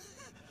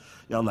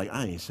 Y'all like,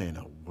 I ain't saying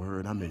a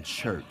word. I'm in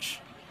church.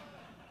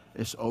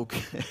 It's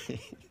okay.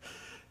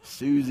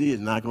 Susie is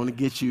not going to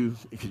get you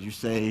because you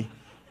say.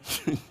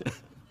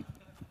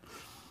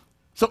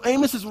 So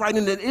Amos is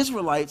writing to the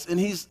Israelites,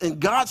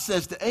 and God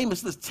says to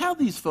Amos, let's tell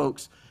these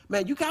folks,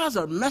 man, you guys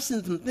are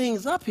messing some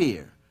things up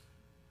here.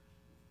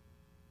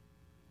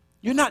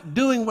 You're not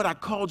doing what I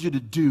called you to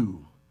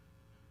do.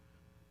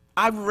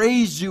 I've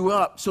raised you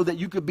up so that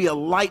you could be a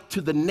light to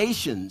the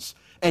nations,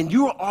 and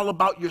you're all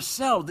about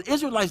yourself. The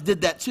Israelites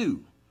did that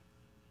too.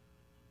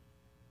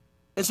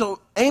 And so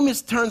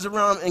Amos turns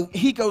around and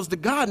he goes to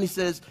God and he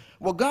says,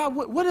 well, God,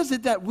 what is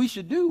it that we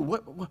should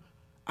do?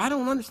 I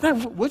don't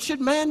understand. What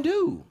should man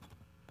do?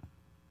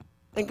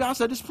 And God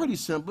said, it's pretty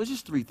simple. It's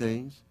just 3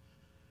 things.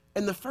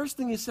 And the first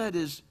thing he said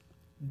is,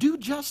 do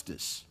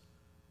justice.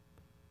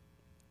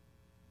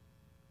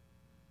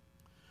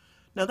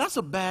 Now, that's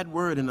a bad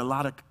word in a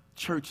lot of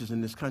churches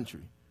in this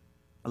country,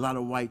 a lot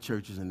of white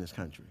churches in this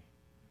country.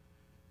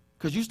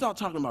 Because you start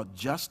talking about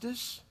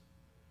justice,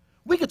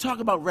 we could talk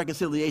about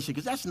reconciliation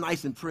because that's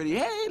nice and pretty.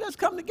 Hey, let's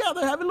come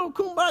together, have a little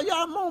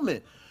kumbaya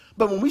moment.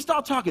 But when we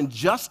start talking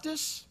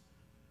justice,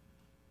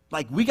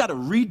 like we got to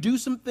redo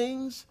some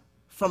things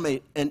from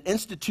an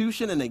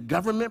institution and a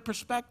government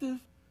perspective,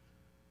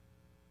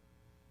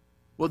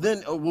 well,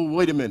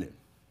 wait a minute.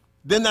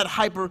 Then that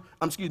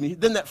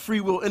then that free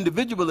will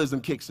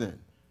individualism kicks in.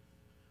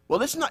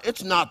 Well, it's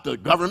not the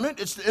government,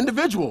 it's the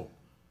individual.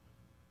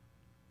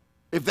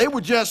 If they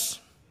would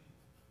just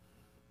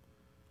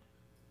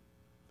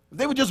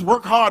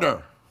work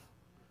harder,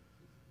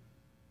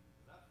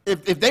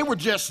 if they were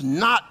just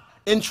not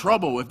in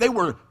trouble, if they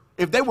were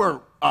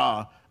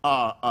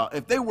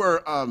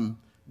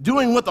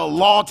doing what the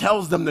law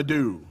tells them to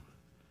do,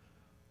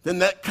 then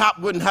that cop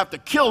wouldn't have to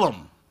kill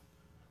them.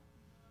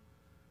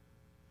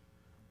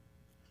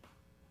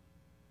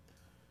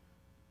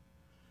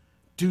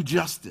 Do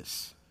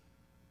justice.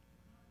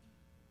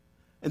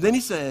 And then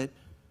he said,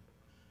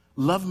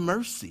 love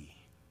mercy.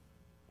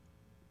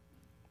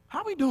 How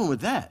are we doing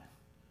with that?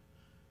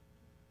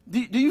 Do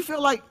you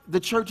feel like the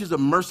church is a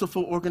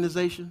merciful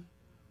organization?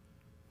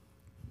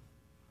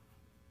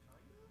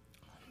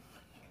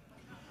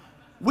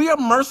 We are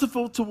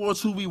merciful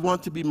towards who we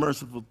want to be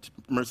merciful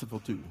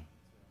to.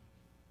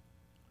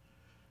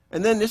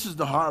 And then this is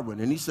the hard one.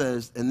 And he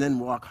says, and then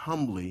walk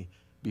humbly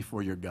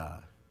before your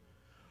God.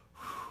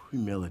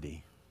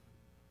 Humility.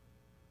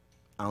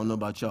 I don't know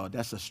about y'all.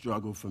 That's a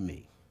struggle for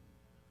me.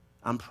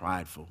 I'm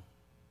prideful.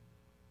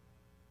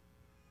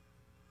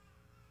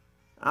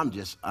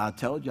 I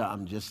told y'all,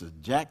 I'm just a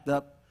jacked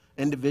up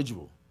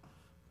individual.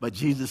 But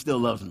Jesus still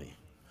loves me.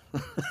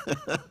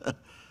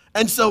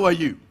 And so are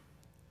you.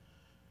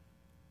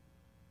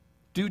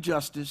 Do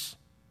justice,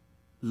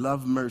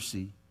 love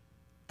mercy,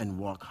 and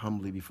walk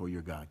humbly before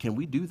your God. Can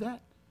we do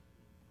that?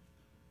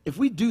 If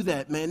we do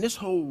that, man,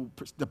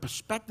 the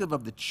perspective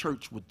of the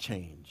church would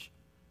change.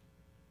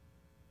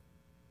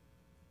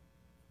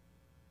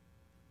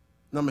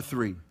 Number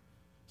 3,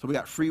 so we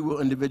got free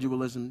will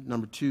individualism.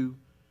 Number 2,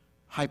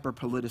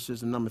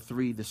 hyper-politicism. Number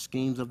 3, the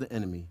schemes of the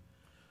enemy.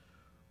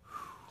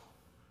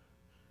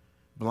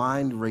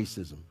 Blind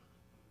racism.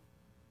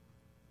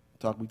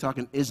 We're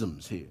talking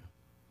isms here.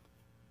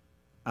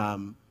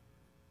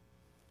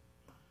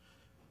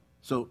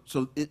 So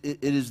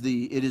it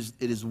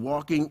is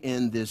walking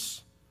in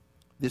this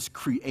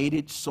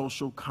created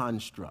social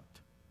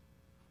construct,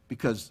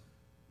 because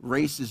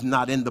race is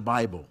not in the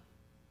Bible.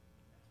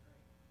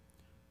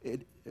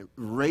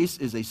 Race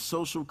is a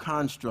social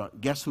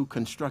construct. Guess who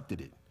constructed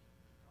it?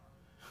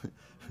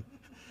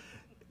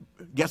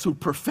 Guess who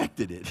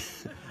perfected it?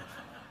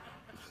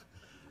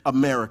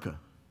 America.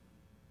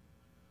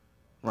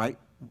 Right?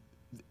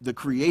 The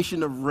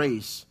creation of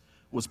race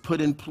was put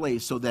in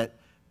place so that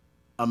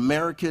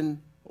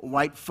American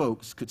white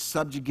folks could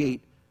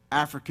subjugate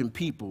African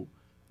people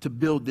to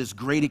build this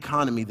great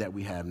economy that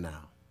we have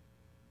now.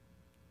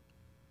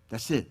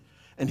 That's it.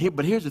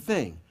 But here's the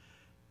thing.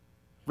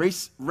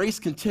 Race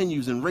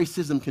continues, and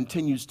racism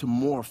continues to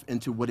morph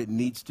into what it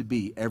needs to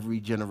be every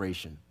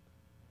generation.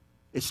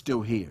 It's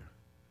still here.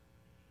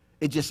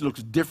 It just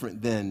looks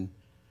different than,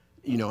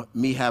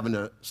 me having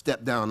to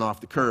step down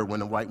off the curb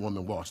when a white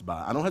woman walks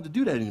by. I don't have to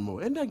do that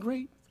anymore. Isn't that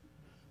great?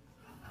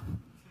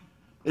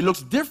 It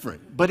looks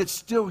different, but it's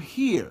still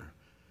here.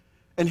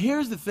 And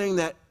here's the thing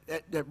that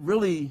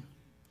really,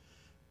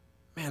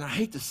 man, I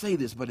hate to say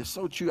this, but it's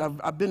so true.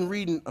 I've been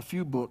reading a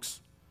few books,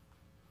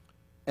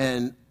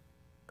 and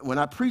when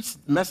I preach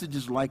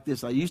messages like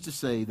this, I used to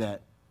say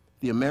that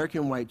the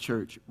American white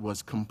church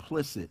was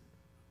complicit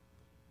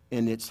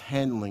in its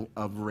handling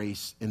of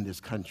race in this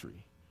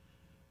country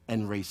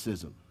and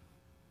racism.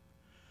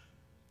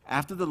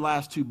 After the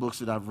last 2 books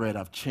that I've read,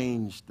 I've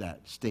changed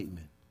that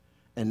statement.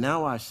 And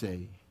now I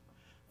say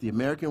the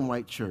American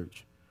white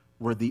church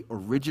were the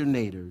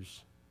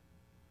originators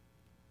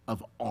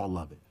of all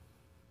of it.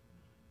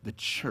 The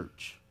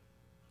church.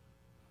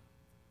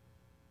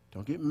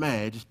 Don't get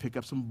mad, just pick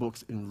up some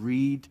books and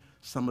read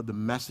some of the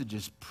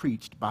messages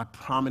preached by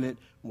prominent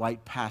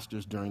white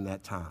pastors during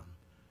that time,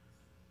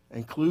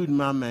 including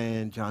my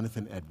man,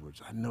 Jonathan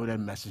Edwards. I know that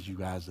messes you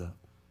guys up.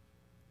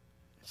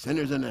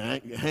 Sinners in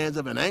the hands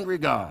of an angry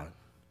God.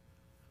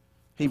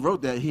 He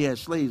wrote that. He had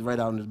slaves right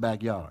out in his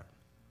backyard.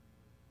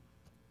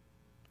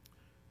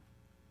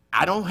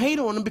 I don't hate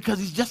on him because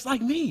he's just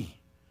like me.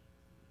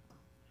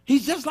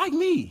 He's just like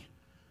me.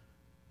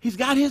 He's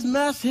got his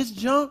mess, his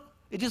junk.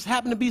 It just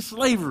happened to be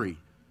slavery.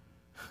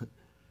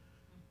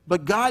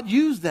 But God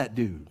used that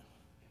dude.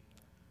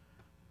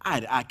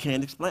 I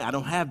can't explain. I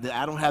don't have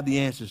the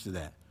answers to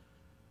that.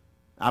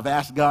 I've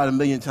asked God a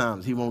million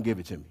times. He won't give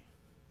it to me.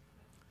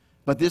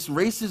 But this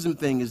racism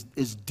thing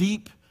is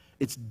deep.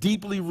 It's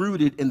deeply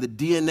rooted in the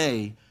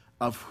DNA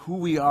of who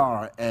we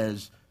are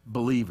as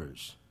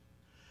believers.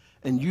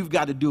 And you've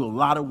got to do a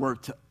lot of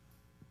work to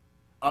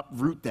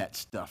uproot that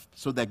stuff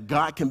so that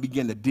God can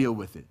begin to deal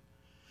with it.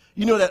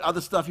 You know that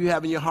other stuff you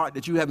have in your heart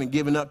that you haven't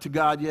given up to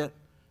God yet?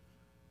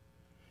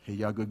 Hey,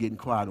 y'all go getting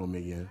quiet on me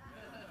again.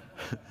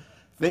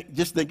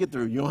 Just think it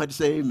through. You don't have to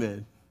say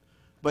amen.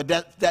 But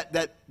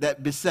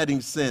that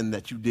besetting sin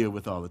that you deal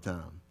with all the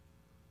time.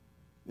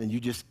 And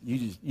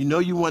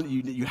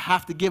you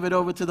have to give it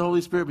over to the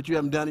Holy Spirit, but you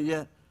haven't done it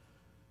yet.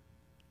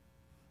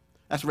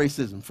 That's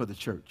racism for the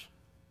church.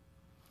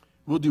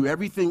 We'll do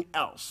everything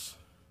else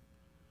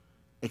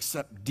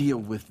except deal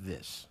with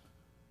this.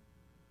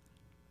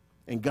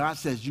 And God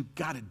says, you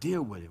got to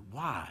deal with it.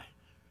 Why?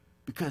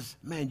 Because,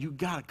 man, you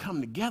got to come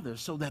together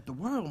so that the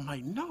world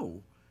might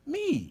know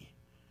me.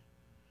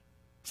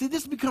 See,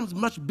 this becomes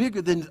much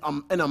bigger than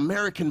an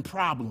American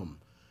problem.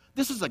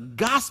 This is a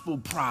gospel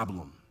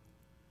problem.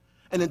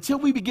 And until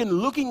we begin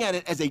looking at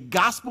it as a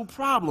gospel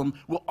problem,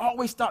 we'll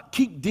always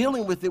keep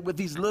dealing with it with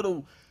these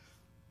little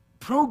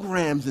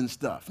programs and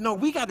stuff. No,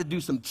 we got to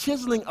do some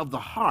chiseling of the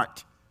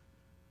heart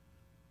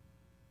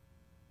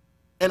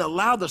and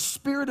allow the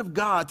Spirit of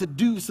God to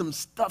do some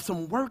stuff,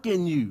 some work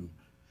in you.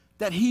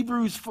 That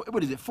Hebrews,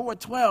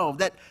 4:12,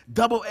 that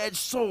double-edged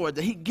sword,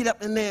 that he get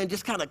up in there and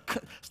just kind of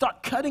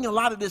start cutting a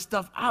lot of this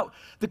stuff out.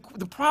 The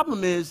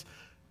problem is,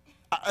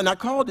 and I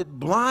called it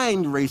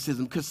blind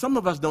racism because some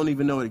of us don't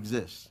even know it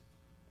exists.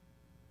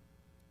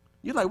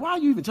 You're like, why are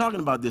you even talking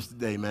about this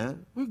today,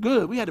 man? We're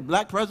good. We had a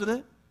black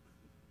president.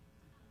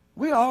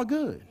 We're all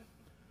good.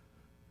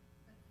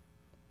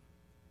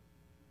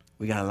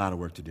 We got a lot of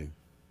work to do.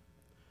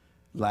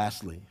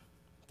 Lastly,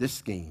 this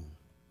scheme.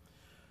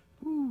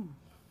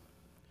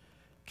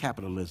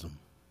 Capitalism.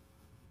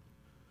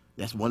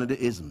 That's one of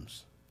the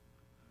isms.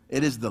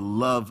 It is the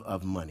love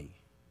of money.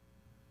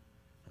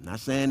 I'm not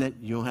saying that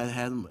you don't have to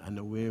have them. I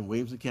know we're in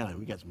Williamson County.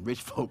 We got some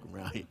rich folk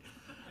around here.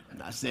 I'm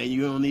not saying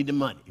you don't need the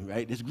money,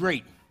 right? It's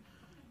great.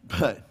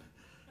 But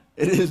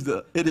it is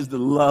the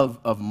love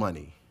of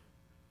money,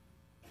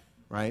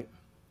 right?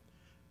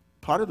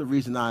 Part of the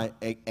reason I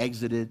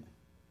exited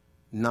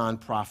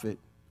nonprofit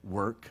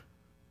work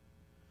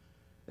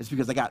is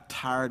because I got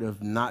tired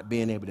of not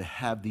being able to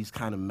have these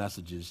kind of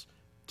messages,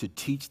 to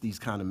teach these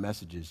kind of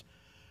messages,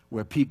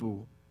 where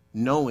people,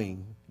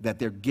 knowing that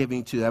they're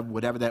giving to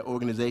whatever that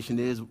organization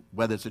is,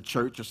 whether it's a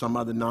church or some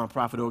other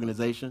nonprofit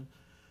organization,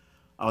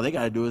 all they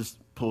got to do is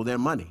pull their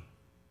money.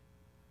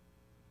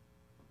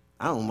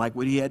 I don't like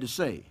what he had to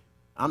say.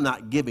 I'm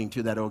not giving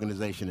to that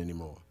organization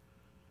anymore.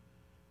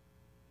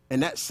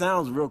 And that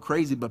sounds real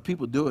crazy, but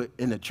people do it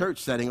in a church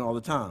setting all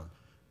the time.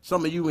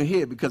 Some of you in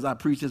here, because I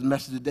preach this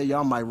message today,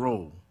 y'all might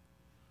roll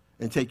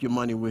and take your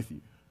money with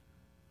you.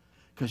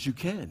 Because you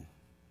can.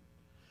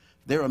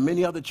 There are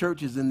many other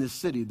churches in this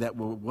city that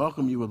will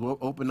welcome you with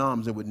open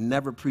arms and would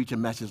never preach a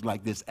message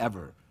like this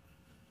ever.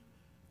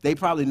 They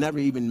probably never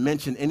even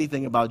mentioned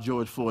anything about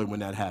George Floyd when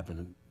that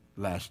happened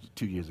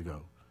 2 years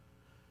ago.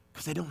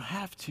 Because they don't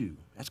have to.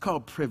 That's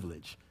called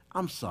privilege.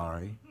 I'm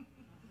sorry.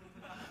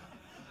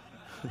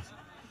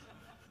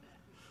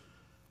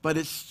 But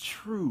it's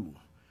true.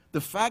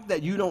 The fact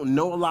that you don't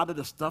know a lot of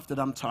the stuff that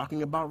I'm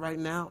talking about right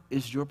now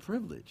is your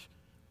privilege.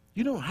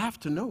 You don't have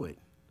to know it.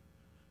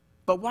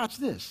 But watch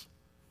this.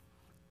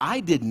 I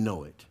didn't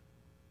know it.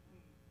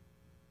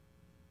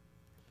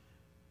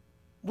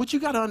 What you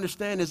got to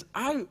understand is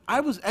I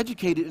was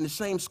educated in the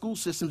same school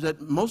systems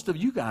that most of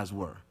you guys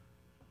were.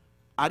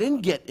 I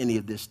didn't get any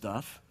of this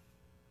stuff.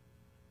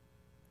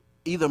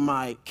 Either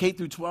my K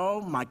through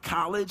 12, my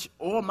college,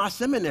 or my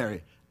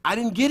seminary. I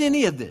didn't get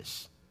any of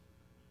this.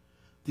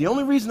 The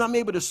only reason I'm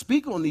able to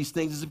speak on these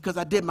things is because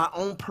I did my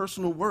own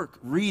personal work,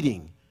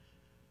 reading,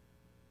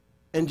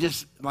 and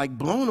just like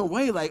blown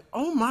away, like,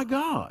 oh my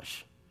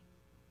gosh.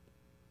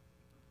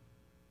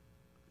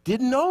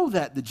 didn't know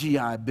that the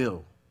GI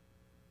Bill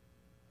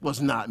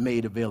was not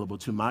made available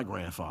to my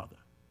grandfather.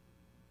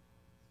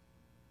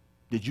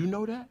 Did you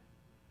know that?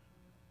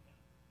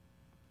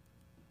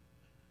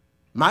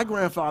 My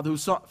grandfather, who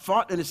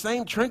fought in the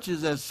same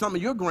trenches as some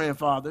of your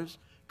grandfathers,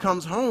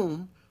 comes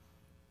home,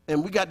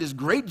 and we got this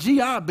great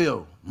GI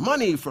Bill,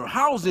 money for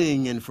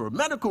housing and for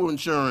medical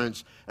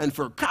insurance and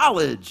for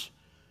college.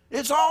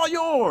 It's all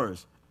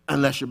yours,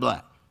 unless you're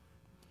black.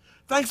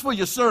 Thanks for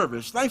your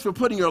service. Thanks for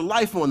putting your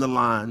life on the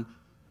line.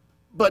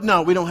 But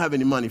no, we don't have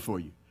any money for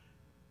you.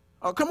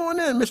 Oh, come on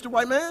in, Mr.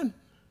 White Man.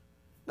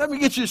 Let me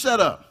get you set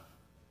up.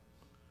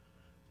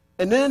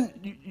 And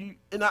then,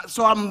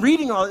 so I'm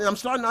reading all, and I'm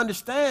starting to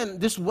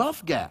understand this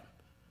wealth gap.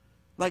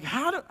 Like,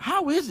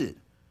 how is it?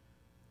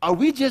 Are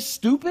we just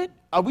stupid?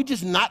 Are we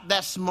just not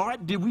that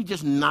smart? Did we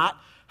just not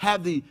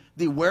have the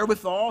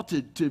wherewithal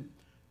to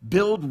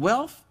build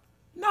wealth?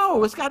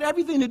 No, it's got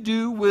everything to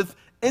do with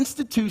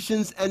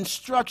institutions and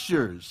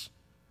structures.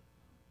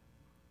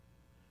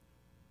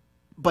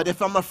 But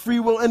if I'm a free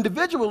will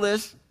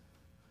individualist,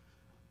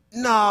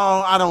 no,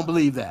 I don't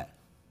believe that.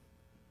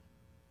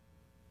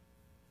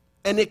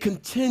 And it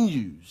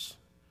continues.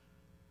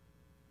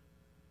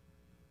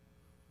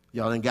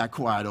 Y'all done got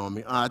quiet on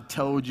me. I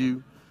told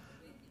you.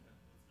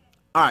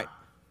 All right.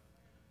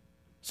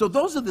 So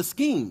those are the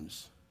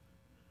schemes.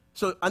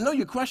 So I know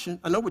your question.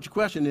 I know what your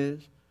question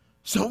is.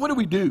 So what do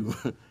we do?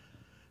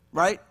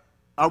 Right?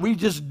 Are we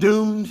just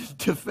doomed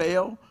to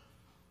fail?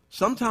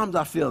 Sometimes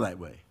I feel that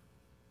way.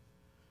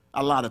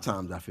 A lot of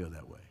times I feel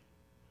that way.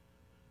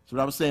 That's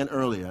what I was saying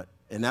earlier,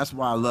 and that's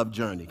why I love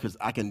Journey, because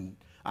I can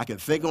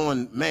think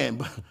on,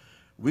 man,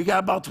 we got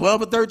about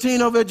 12 or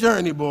 13 over at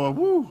Journey, boy.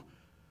 Woo.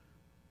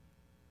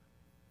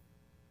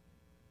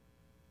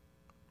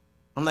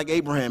 I'm like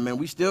Abraham, man,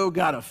 we still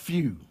got a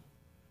few.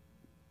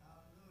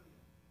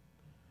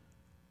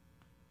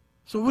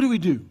 So what do we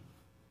do?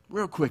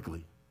 Real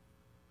quickly.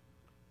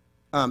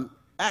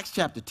 Acts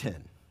chapter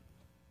 10.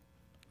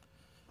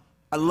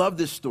 I love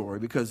this story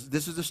because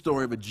this is the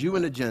story of a Jew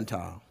and a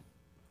Gentile.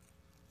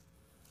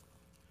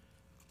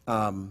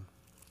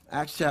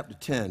 Acts chapter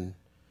 10.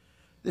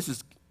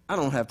 I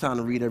don't have time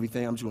to read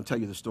everything. I'm just going to tell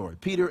you the story.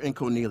 Peter and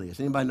Cornelius.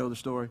 Anybody know the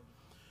story?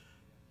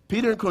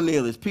 Peter and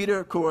Cornelius. Peter,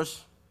 of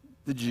course,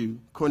 the Jew.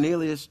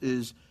 Cornelius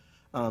is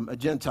a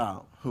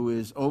Gentile who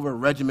is over a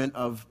regiment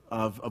of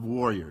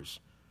warriors.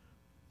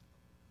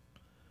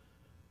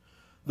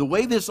 The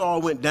way this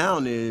all went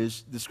down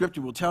is, the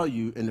scripture will tell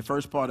you in the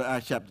first part of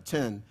Acts chapter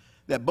 10,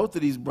 that both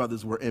of these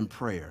brothers were in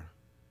prayer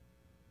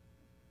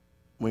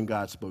when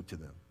God spoke to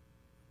them.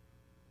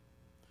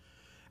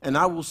 And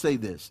I will say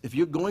this, if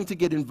you're going to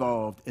get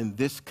involved in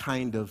this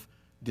kind of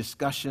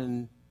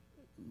discussion,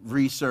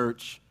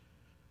 research,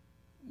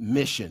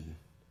 mission,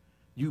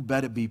 you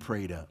better be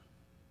prayed up.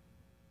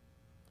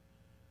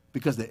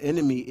 Because the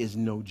enemy is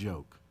no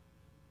joke.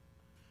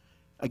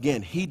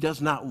 Again, he does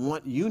not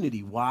want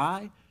unity.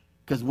 Why?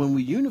 Because when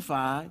we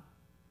unify,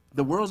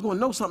 the world's going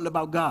to know something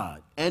about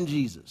God and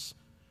Jesus.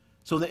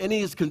 So the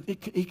enemy is,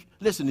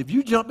 listen, if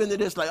you jump into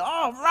this like,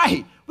 all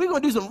right, we're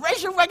going to do some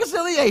racial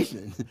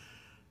reconciliation,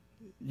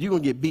 you're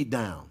going to get beat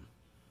down.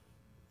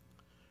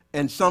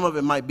 And some of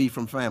it might be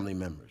from family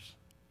members.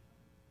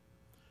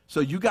 So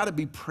you got to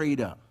be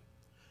prayed up.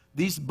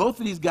 Both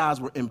of these guys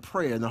were in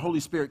prayer, and the Holy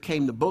Spirit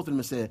came to both of them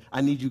and said,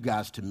 I need you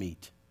guys to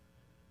meet.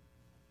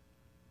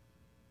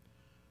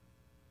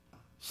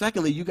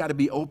 Secondly, you got to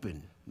be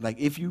open. Like,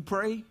 if you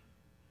pray,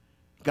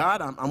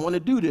 God, I want to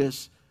do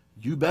this,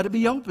 you better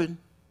be open,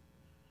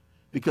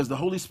 because the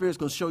Holy Spirit's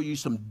going to show you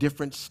some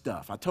different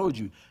stuff. I told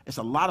you, it's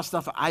a lot of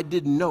stuff I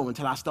didn't know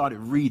until I started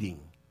reading.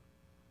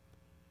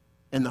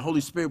 And the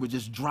Holy Spirit was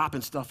just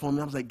dropping stuff on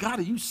me. I was like, God,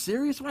 are you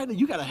serious right now?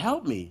 You got to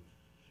help me,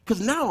 because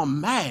now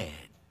I'm mad.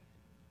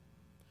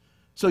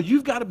 So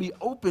you've got to be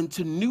open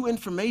to new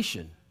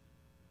information.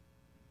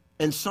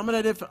 And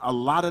a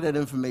lot of that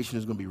information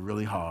is going to be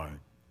really hard.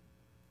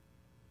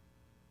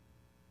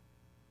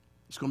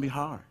 It's going to be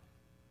hard.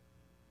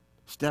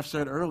 Steph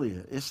said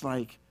earlier, it's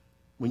like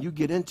when you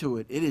get into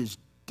it, it is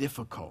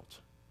difficult.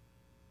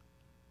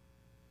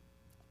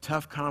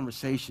 Tough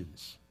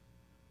conversations.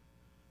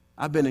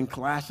 I've been in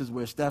classes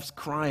where Steph's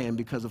crying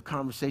because of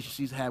conversations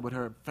she's had with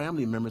her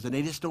family members, and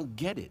they just don't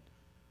get it.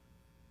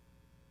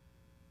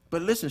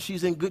 But listen,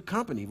 she's in good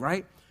company,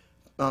 right?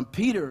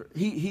 Peter,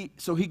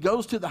 so he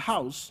goes to the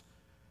house.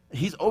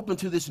 He's open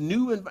to this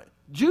new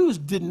Jews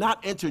did not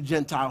enter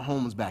Gentile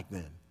homes back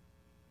then.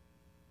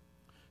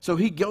 So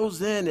he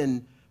goes in,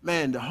 and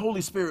man, the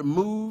Holy Spirit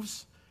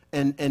moves,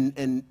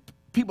 and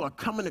people are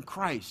coming to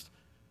Christ.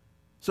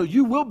 So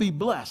you will be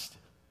blessed,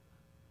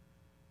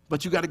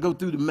 but you got to go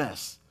through the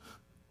mess.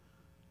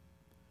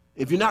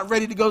 If you're not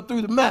ready to go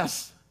through the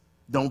mess,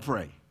 don't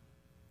pray.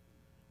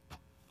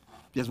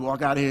 Just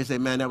walk out of here and say,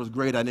 man, that was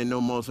great. I didn't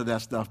know most of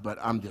that stuff, but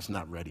I'm just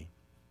not ready.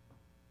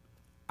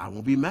 I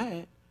won't be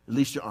mad. At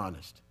least you're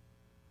honest.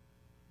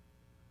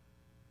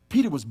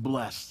 Peter was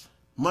blessed,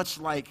 much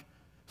like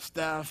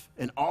Steph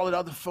and all the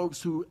other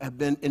folks who have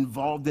been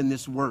involved in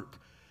this work.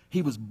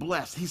 He was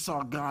blessed. He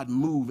saw God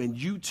move, and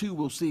you too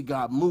will see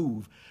God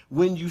move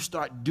when you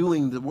start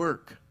doing the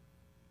work.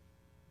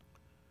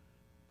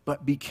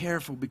 But be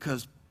careful,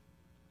 because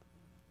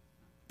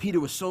Peter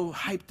was so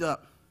hyped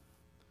up.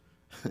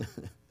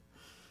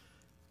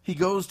 He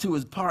goes to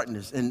his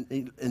partners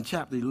in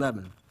chapter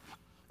 11.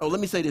 Oh, let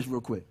me say this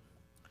real quick.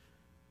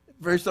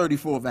 Verse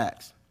 34 of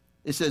Acts.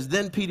 It says,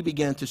 then Peter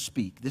began to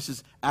speak. This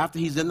is after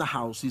he's in the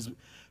house. He's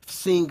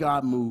seen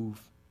God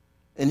move,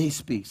 and he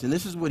speaks. And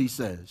this is what he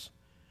says.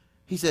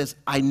 He says,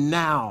 I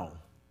now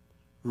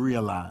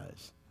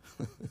realize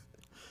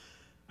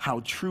how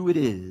true it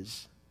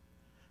is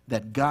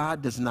that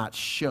God does not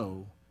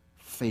show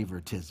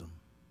favoritism,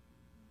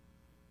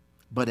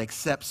 but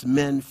accepts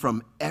men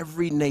from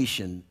every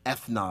nation,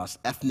 ethnos,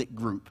 ethnic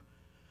group,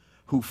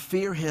 who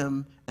fear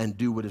him and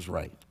do what is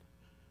right.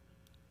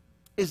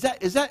 Is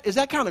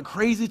that kind of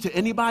crazy to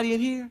anybody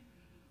in here?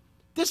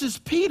 This is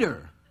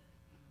Peter.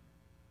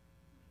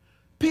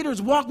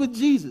 Peter's walked with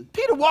Jesus.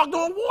 Peter walked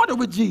on water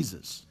with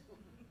Jesus.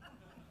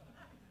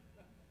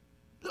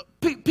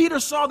 Peter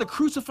saw the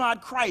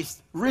crucified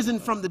Christ risen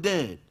from the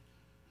dead.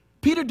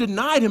 Peter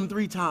denied him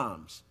 3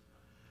 times.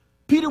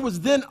 Peter was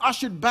then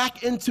ushered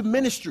back into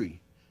ministry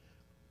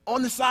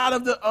on the side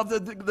of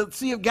the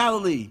Sea of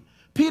Galilee.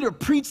 Peter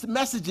preached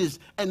messages,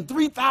 and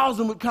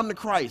 3,000 would come to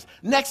Christ.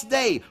 Next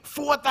day,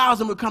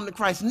 4,000 would come to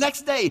Christ.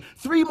 Next day,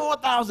 3 more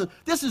thousand.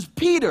 This is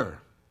Peter.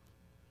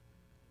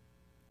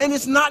 And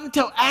it's not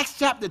until Acts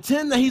chapter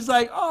 10 that he's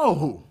like,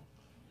 oh.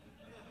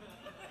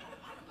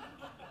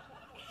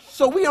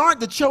 So we aren't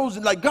the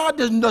chosen, like God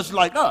doesn't just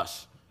like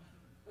us.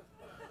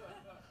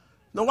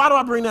 Now, why do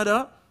I bring that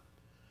up?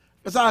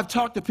 Because I've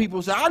talked to people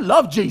who say, I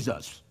love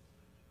Jesus.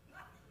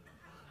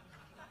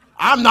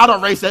 I'm not a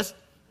racist.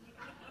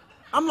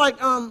 I'm like,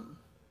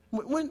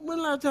 when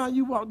last time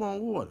you walked on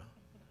water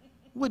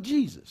with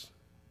Jesus?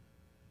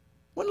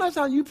 When last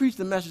time you preached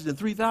the message and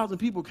 3,000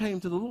 people came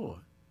to the Lord?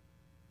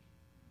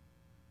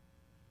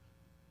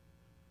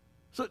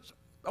 So,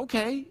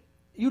 okay,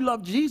 you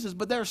love Jesus,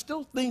 but there are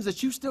still things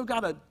that you still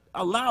got to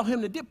allow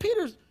him to do.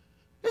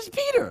 It's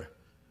Peter.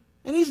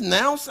 And he's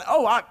now saying,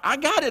 oh, I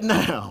got it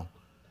now.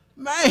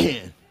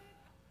 Man.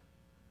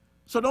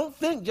 So don't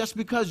think just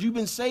because you've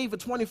been saved for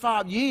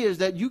 25 years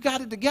that you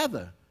got it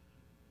together.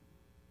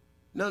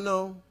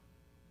 No.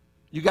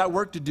 You got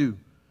work to do.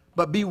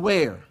 But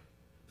beware,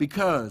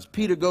 because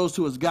Peter goes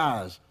to his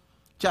guys.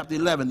 Chapter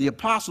 11, the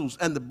apostles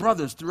and the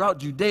brothers throughout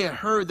Judea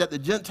heard that the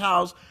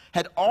Gentiles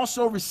had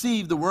also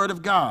received the word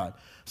of God.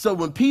 So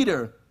when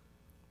Peter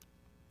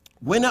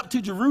went up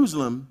to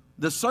Jerusalem,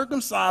 the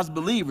circumcised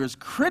believers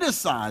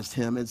criticized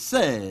him and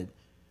said,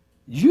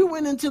 you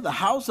went into the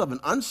house of an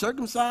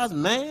uncircumcised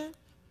man?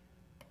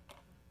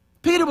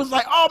 Peter was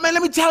like, oh, man,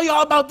 let me tell you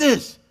all about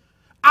this.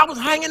 I was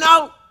hanging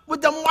out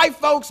with them white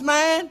folks,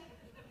 man,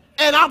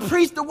 and I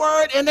preached the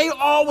word, and they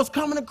all was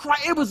coming to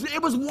Christ.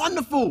 It was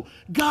wonderful.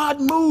 God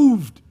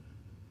moved.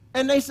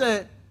 And they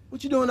said,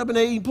 what you doing up in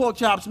there eating pork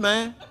chops,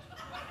 man?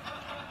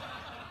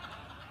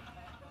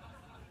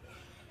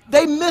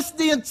 They missed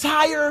the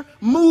entire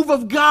move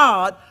of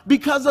God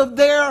because of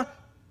their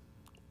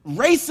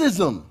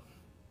racism.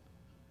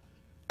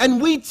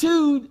 And we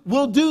too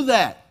will do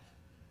that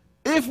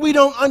if we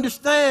don't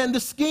understand the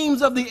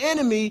schemes of the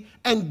enemy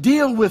and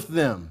deal with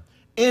them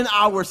in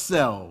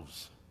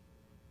ourselves.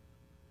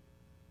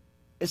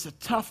 It's a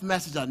tough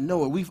message, I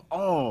know it. We've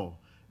all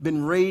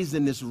been raised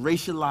in this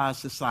racialized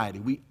society.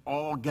 We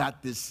all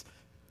got this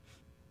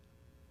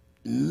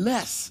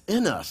mess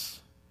in us.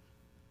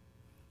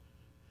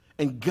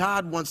 And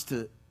God wants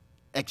to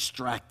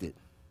extract it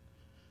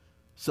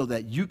so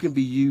that you can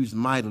be used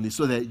mightily,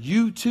 so that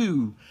you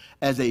too,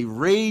 as a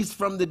raised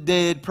from the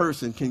dead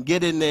person, can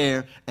get in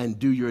there and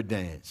do your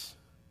dance.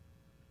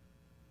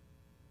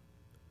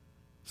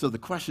 So the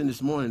question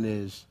this morning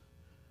is,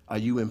 are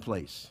you in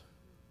place?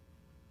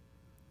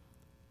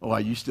 Or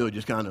are you still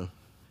just kind of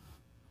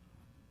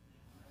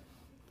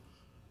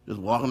just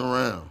walking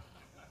around?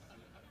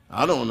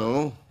 I don't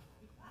know.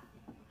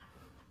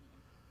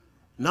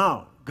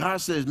 No.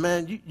 God says,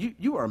 man,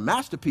 you are a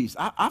masterpiece.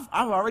 I've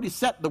already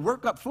set the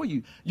work up for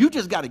you. You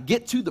just got to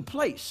get to the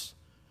place.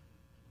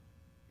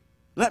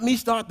 Let me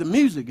start the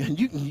music, and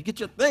you can get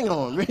your thing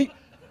on, right?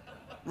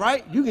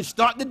 Right? You can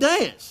start the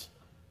dance.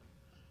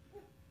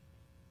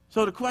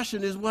 So the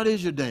question is, what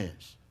is your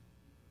dance?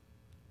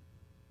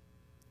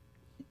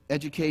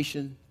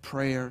 Education,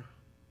 prayer,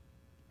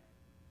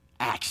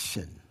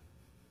 action,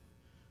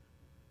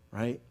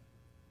 right?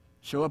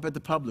 Show up at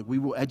the public. We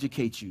will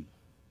educate you.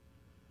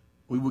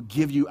 We will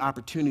give you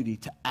opportunity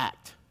to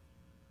act.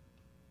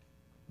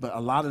 But a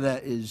lot of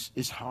that is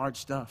hard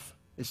stuff.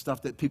 It's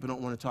stuff that people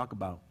don't want to talk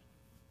about.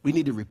 We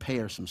need to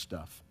repair some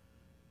stuff.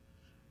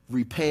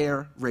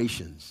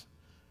 Reparations.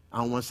 I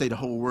don't want to say the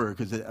whole word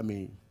because,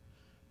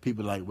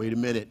 people are like, wait a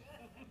minute.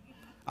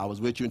 I was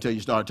with you until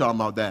you started talking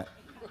about that.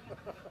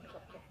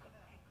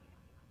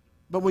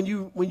 But when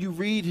you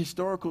read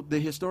the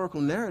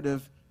historical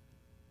narrative,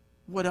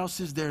 what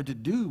else is there to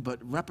do but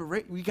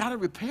reparate? We got to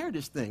repair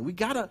this thing. We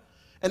got to.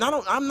 And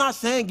I'm not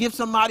saying give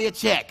somebody a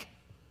check.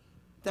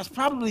 That's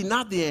probably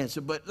not the answer,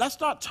 but let's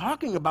start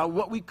talking about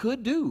what we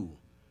could do.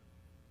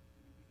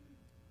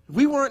 If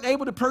we weren't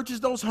able to purchase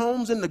those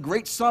homes in the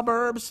great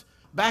suburbs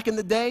back in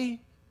the day,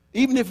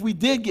 even if we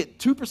did get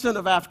 2%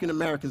 of African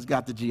Americans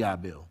got the GI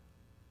Bill.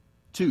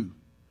 2.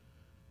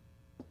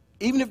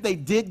 Even if they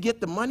did get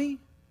the money,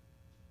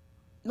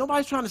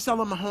 nobody's trying to sell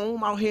them a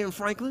home out here in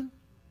Franklin.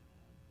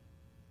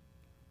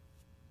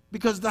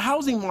 Because the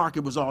housing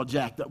market was all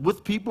jacked up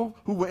with people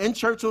who were in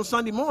church on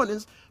Sunday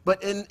mornings,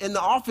 but in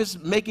the office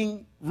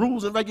making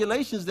rules and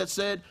regulations that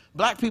said,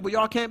 black people,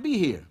 y'all can't be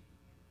here.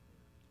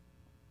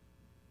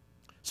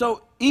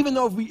 So even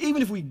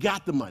if we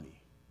got the money,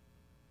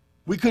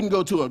 we couldn't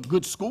go to a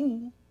good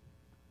school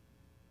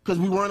because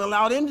we weren't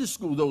allowed into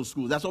those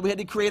schools. That's why we had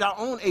to create our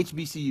own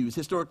HBCUs,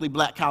 historically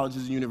black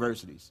colleges and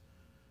universities.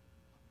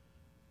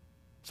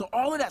 So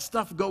all of that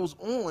stuff goes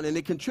on, and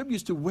it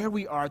contributes to where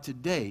we are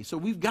today. So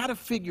we've got to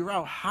figure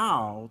out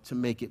how to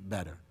make it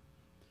better.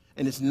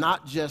 And it's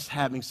not just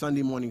having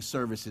Sunday morning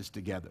services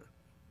together.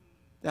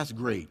 That's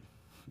great.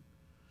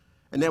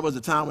 And there was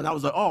a time when I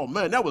was like, oh,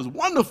 man, that was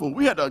wonderful.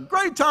 We had a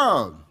great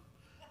time.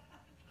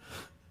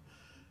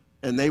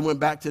 And they went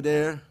back to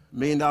their $1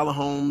 million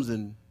homes,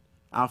 and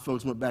our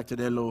folks went back to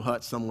their little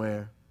hut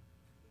somewhere.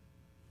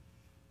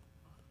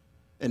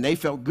 And they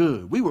felt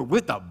good. We were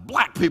with the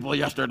black people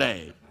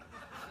yesterday.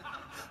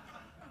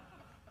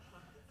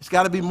 It's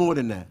got to be more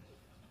than that.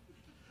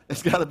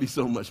 It's got to be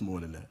so much more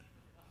than that,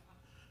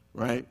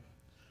 right?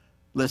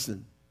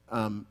 Listen,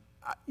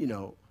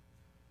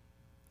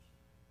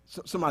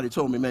 somebody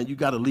told me, man, you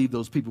got to leave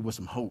those people with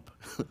some hope.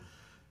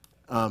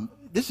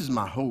 This is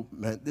my hope,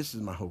 man. This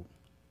is my hope.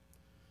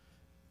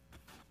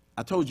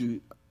 I told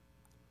you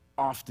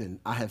often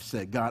I have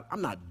said, God,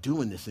 I'm not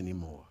doing this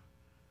anymore.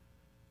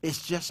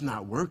 It's just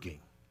not working.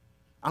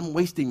 I'm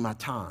wasting my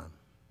time.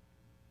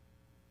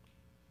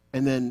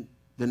 And then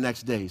the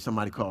next day,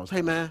 somebody calls,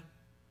 hey, man,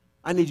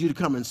 I need you to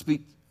come and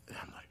speak. And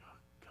I'm like, oh,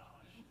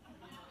 gosh.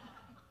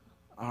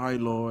 All right,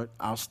 Lord,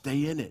 I'll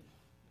stay in it.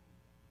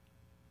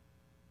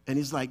 And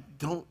he's like,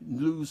 don't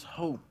lose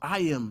hope. I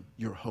am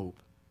your hope.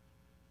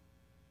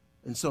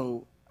 And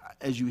so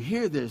as you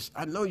hear this,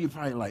 I know you're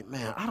probably like,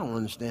 man, I don't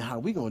understand how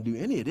we're going to do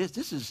any of this.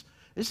 This is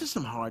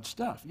some hard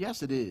stuff.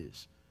 Yes, it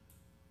is.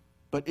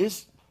 But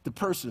it's the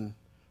person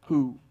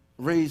who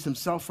raised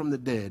himself from the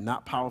dead,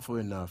 not powerful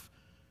enough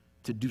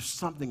to do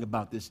something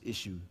about this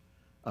issue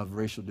of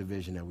racial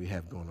division that we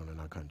have going on in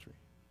our country.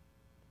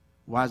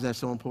 Why is that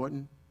so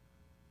important?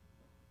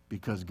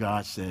 Because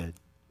God said,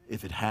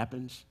 if it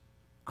happens,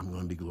 I'm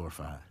going to be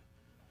glorified.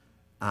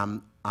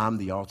 I'm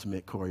the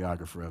ultimate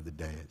choreographer of the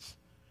dance.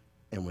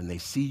 And when they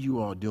see you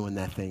all doing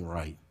that thing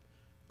right,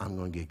 I'm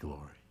going to get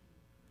glory.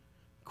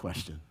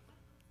 Question.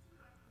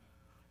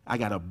 I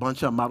got a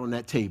bunch of them out on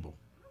that table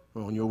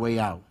on your way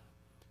out.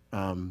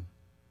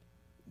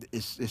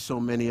 It's so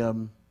many of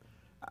them.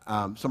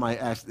 Somebody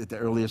asked at the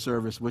earlier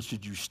service, what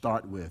should you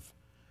start with?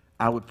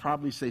 I would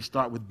probably say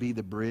start with Be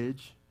the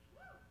Bridge,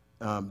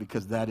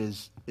 because that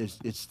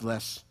it's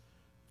less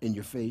in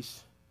your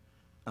face.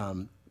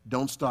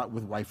 Don't start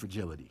with white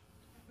fragility.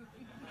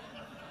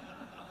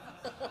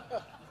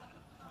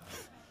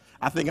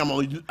 I think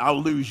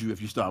I'll lose you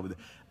if you start with it.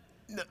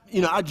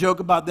 You know, I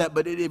joke about that,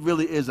 but it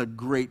really is a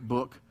great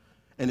book,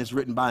 and it's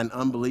written by an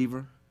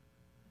unbeliever,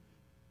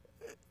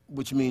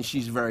 which means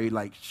she's very,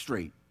 like,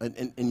 straight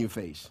in your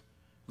face.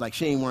 Like,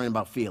 she ain't worrying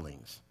about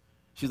feelings.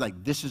 She's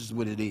like, this is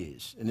what it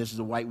is, and this is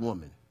a white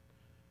woman,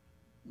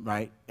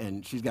 right?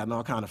 And she's gotten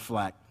all kind of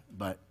flack,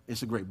 but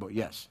it's a great book,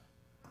 yes.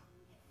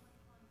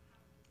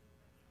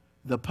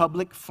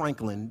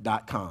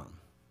 ThePublicFranklin.com.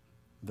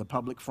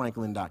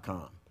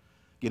 ThePublicFranklin.com.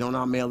 Get on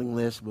our mailing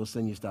list. We'll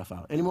send you stuff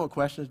out. Any more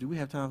questions? Do we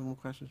have time for more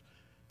questions?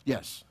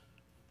 Yes.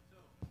 So,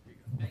 here you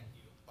go. Thank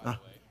you, by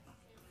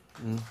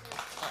the way.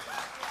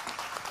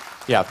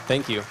 Yeah,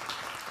 thank you.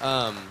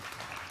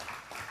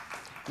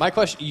 My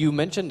question, you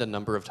mentioned a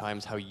number of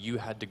times how you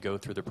had to go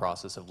through the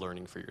process of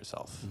learning for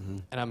yourself. Mm-hmm.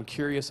 And I'm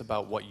curious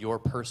about what your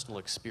personal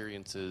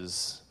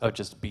experiences of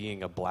just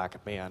being a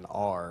black man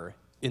are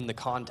in the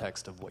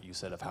context of what you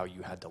said of how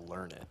you had to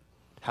learn it.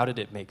 How did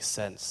it make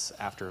sense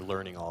after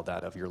learning all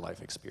that of your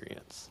life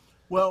experience?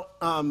 Well,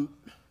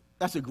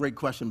 that's a great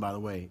question, by the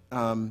way.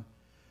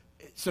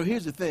 So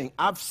here's the thing.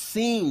 I've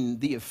seen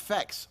the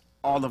effects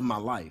all of my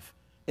life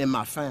in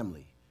my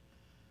family.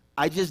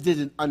 I just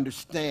didn't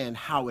understand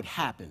how it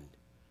happened.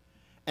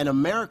 And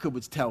America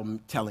was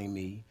telling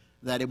me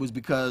that it was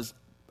because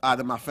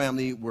either my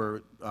family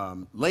were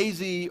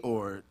lazy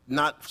or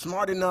not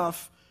smart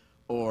enough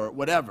or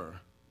whatever.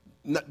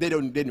 They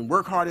didn't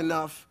work hard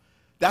enough.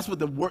 That's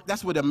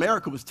what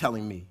America was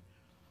telling me.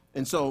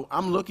 And so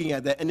I'm looking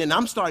at that, and then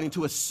I'm starting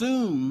to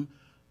assume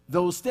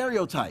those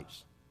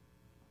stereotypes,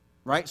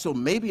 right? So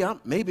maybe I'm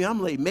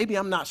late. Maybe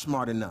I'm not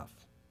smart enough,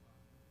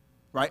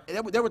 right?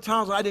 There were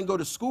times when I didn't go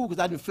to school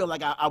because I didn't feel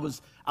like I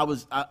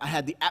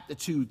had the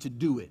aptitude to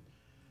do it,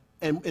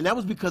 and that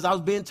was because I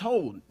was being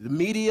told. The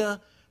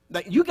media,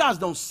 like, you guys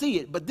don't see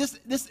it, but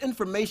this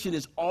information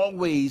is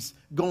always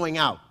going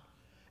out.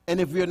 And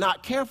if you're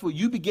not careful,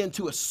 you begin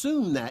to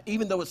assume that,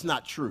 even though it's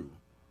not true.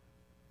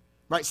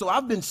 Right? So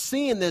I've been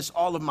seeing this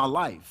all of my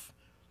life.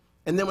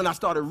 And then when I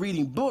started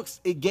reading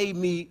books, it gave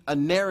me a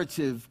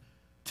narrative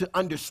to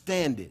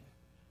understand it.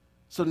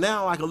 So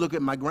now I can look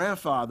at my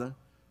grandfather,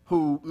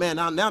 who, man,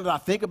 now that I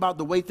think about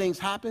the way things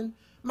happen,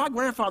 my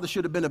grandfather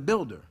should have been a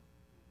builder.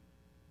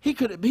 He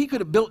could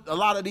have built a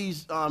lot of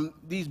these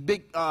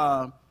big,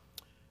 what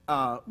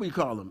do you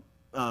call them,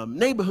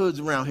 neighborhoods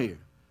around here.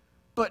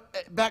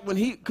 But back when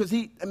him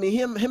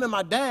and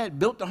my dad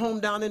built the home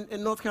down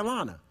in North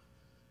Carolina.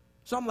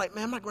 So I'm like,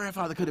 man, my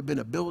grandfather could have been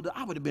a builder.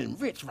 I would have been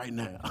rich right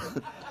now.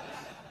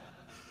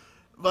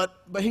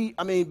 But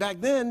back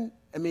then,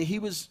 he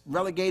was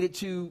relegated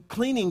to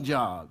cleaning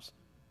jobs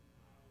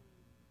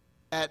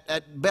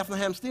at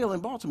Bethlehem Steel in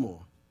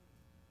Baltimore.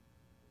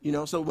 You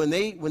know, so when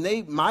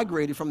they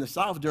migrated from the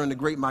South during the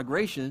Great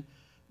Migration,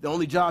 the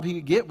only job he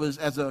could get was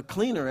as a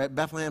cleaner at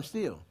Bethlehem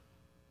Steel.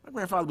 My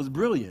grandfather was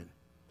brilliant,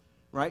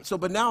 right? So,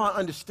 but now I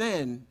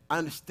understand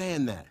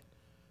that,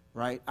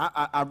 right?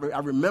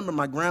 I remember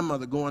my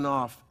grandmother going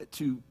off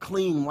to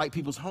clean white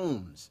people's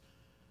homes.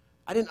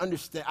 I didn't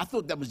understand. I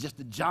thought that was just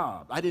a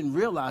job. I didn't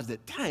realize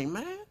that, dang,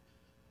 man,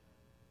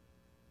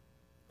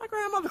 my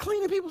grandmother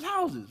cleaning people's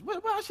houses.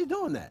 Why is she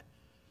doing that?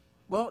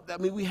 Well,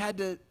 we had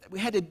to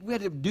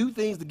do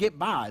things to get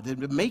by,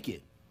 to make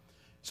it.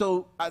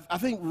 So I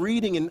think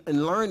reading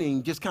and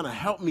learning just kind of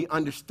helped me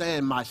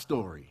understand my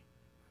story.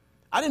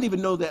 I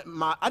didn't know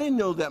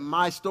that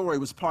my story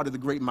was part of the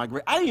Great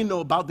Migration. I didn't even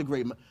know about the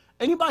Great Migration.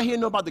 Anybody here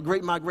know about the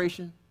Great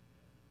Migration?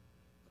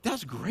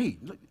 That's great.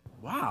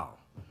 Wow.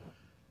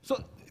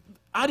 So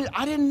I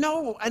didn't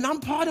know, and I'm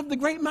part of the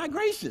Great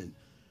Migration.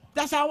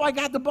 That's how I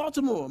got to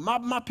Baltimore.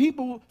 My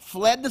people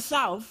fled the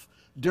South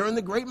during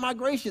the Great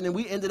Migration, and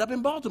we ended up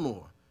in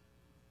Baltimore.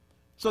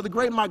 So the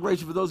Great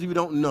Migration, for those of you who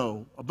don't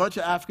know, a bunch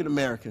of African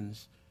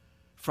Americans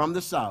from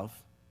the South,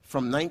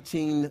 from the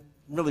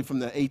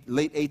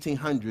late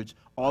 1800s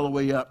all the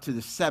way up to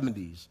the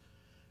 70s,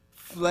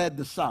 fled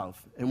the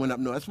South and went up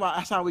north.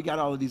 That's how we got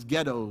all of these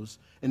ghettos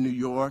in New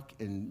York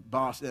and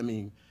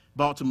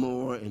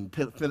Baltimore and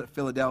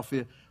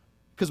Philadelphia.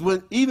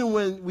 Because even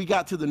when we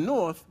got to the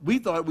north, we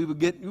thought we were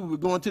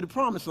going to the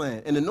promised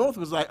land. And the north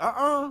was like,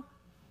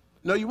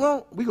 no, you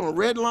won't. We're going to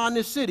redline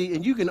this city,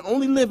 and you can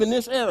only live in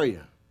this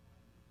area.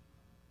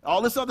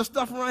 All this other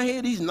stuff around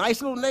here, these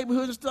nice little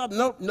neighborhoods and stuff,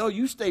 no,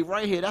 you stay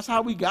right here. That's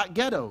how we got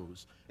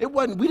ghettos.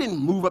 We didn't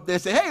move up there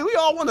and say, hey, we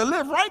all want to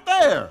live right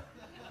there.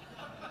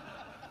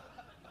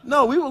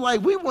 No, we were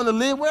like, we want to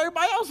live where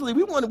everybody else lives.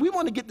 We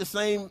want to get the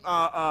same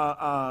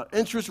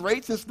interest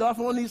rates and stuff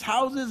on these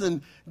houses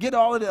and get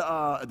all of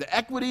the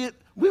equity.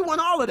 We want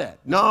all of that.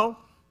 No,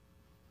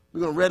 we're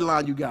going to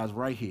redline you guys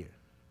right here.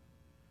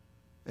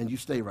 And you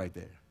stay right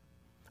there.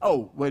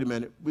 Oh, wait a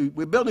minute.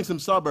 We're building some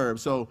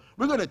suburbs, so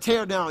we're going to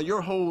tear down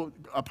your whole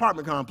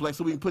apartment complex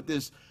so we can put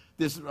this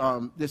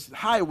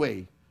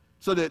highway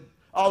so that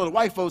all of the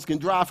white folks can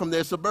drive from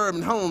their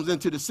suburban homes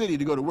into the city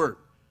to go to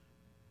work.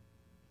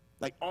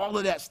 Like all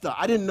of that stuff.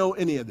 I didn't know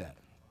any of that.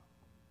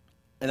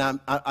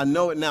 And I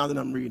know it now that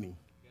I'm reading.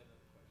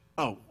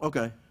 Oh,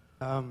 okay.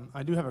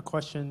 I do have a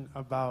question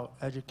about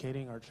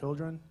educating our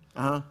children.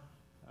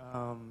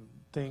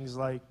 Things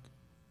like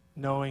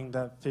knowing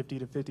that 50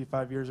 to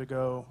 55 years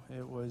ago,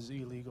 it was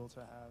illegal to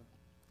have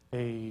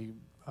a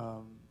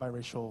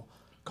biracial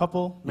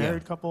couple,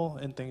 married couple,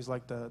 and things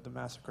like the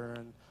massacre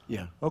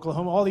in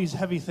Oklahoma, all these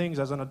heavy things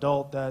as an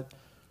adult that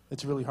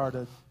it's really hard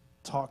to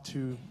talk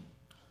to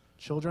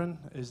children.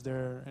 Is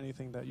there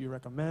anything that you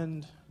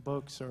recommend,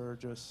 books or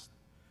just?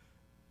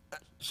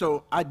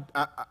 So I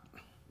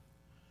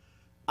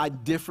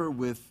differ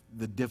with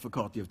the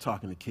difficulty of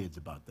talking to kids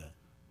about that.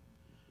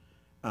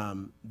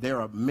 There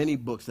are many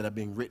books that are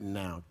being written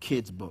now,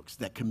 kids' books,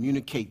 that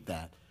communicate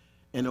that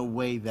in a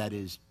way that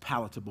is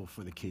palatable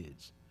for the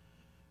kids.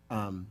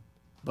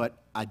 But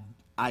I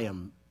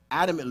am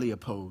adamantly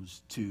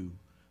opposed to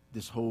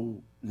this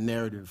whole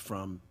narrative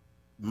from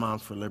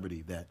Moms for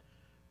Liberty that,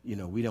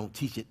 we don't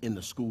teach it in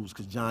the schools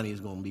because Johnny is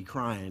going to be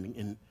crying.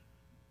 And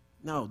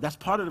no, that's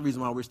part of the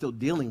reason why we're still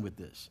dealing with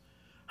this.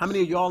 How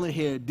many of y'all in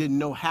here didn't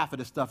know half of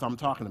the stuff I'm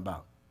talking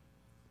about?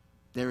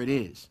 There it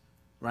is.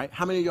 Right?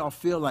 How many of y'all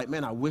feel like,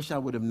 man, I wish I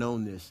would have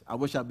known this. I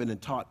wish I'd been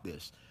taught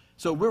this.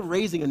 So we're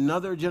raising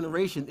another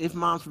generation. If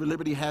Moms for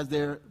Liberty has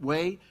their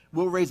way,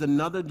 we'll raise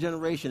another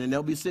generation, and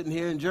they'll be sitting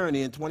here in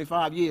Journey in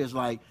 25 years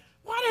like,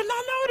 why didn't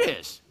I know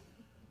this?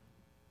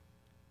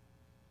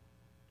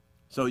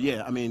 So,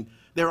 yeah, I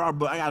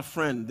got a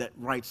friend that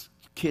writes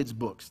kids'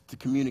 books to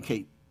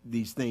communicate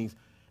these things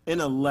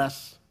in a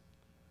less,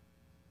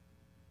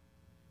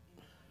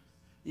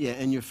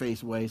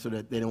 in-your-face way so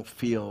that they don't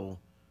feel.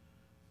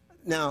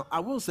 Now,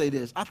 I will say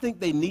this. I think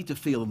they need to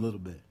feel a little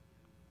bit.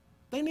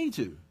 They need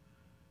to.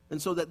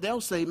 And so that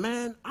they'll say,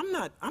 man, I'm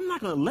not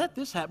going to let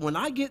this happen. When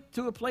I get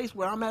to a place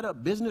where I'm at a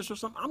business or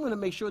something, I'm going to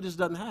make sure this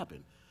doesn't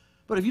happen.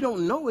 But if you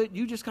don't know it,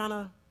 you just kind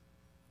of,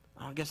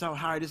 I guess I'll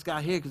hire this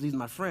guy here because he's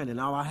my friend, and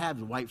all I have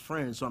is white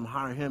friends, so I'm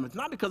hiring him. It's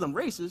not because I'm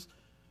racist.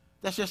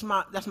 That's just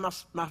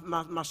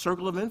my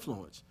circle of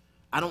influence.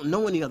 I don't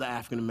know any other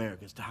African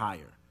Americans to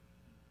hire.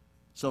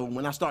 So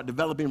when I start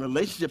developing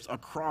relationships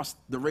across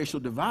the racial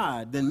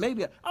divide, then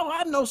maybe,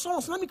 I know so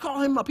let me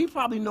call him up. He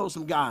probably knows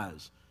some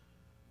guys.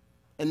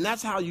 And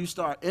that's how you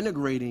start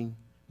integrating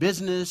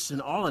business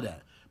and all of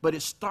that. But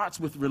it starts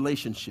with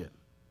relationship.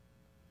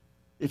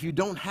 If you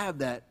don't have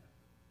that,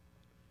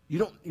 you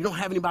don't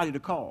have anybody to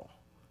call.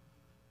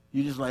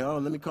 You're just like,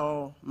 let me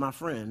call my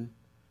friend.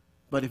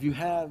 But if you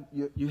have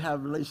a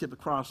relationship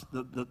across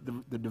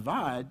the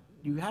divide,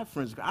 you have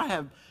friends.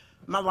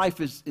 My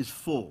life is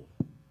full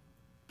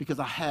because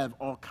I have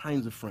all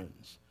kinds of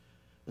friends.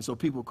 And so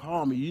people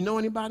call me, you know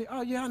anybody?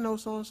 Oh, yeah, I know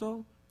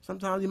so-and-so.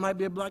 Sometimes you might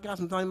be a black guy,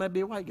 sometimes you might be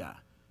a white guy.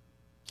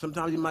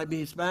 Sometimes you might be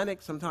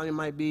Hispanic, sometimes you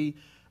might be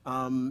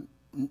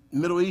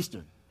Middle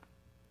Eastern.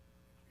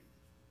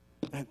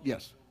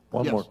 Yes.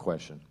 One Yes. more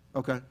question.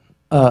 Okay.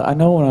 I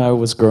know when I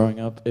was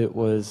growing up, it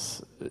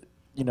was,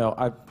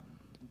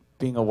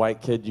 being a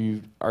white kid,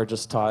 you are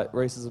just taught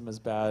racism is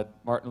bad,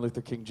 Martin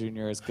Luther King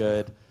Jr. is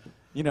good,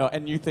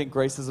 and you think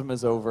racism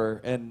is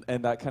over and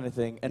that kind of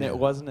thing. And Yeah. it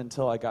wasn't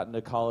until I got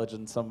into college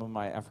and some of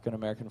my African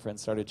American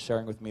friends started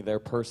sharing with me their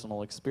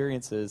personal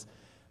experiences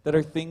that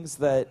are things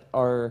that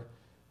are,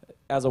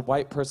 as a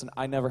white person,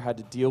 I never had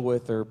to deal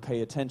with or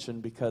pay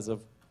attention because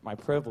of my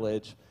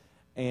privilege.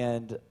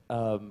 And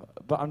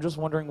but I'm just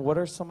wondering, what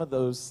are some of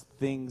those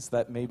things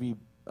that maybe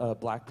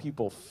black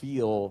people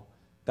feel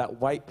that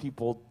white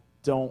people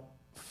don't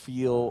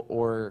feel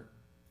or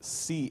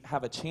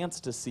have a chance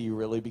to see,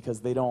 really,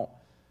 because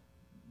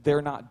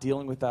they're not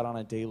dealing with that on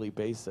a daily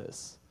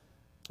basis?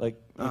 Like,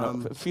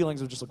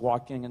 feelings of just like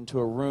walking into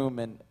a room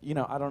and,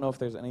 I don't know if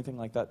there's anything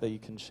like that you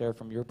can share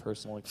from your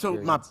personal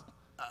experience. So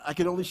I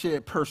can only share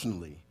it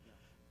personally.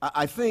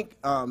 I think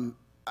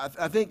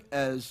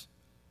as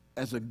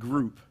a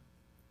group,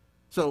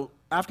 so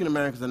African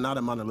Americans are not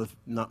a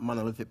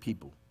monolithic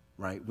people,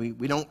 right?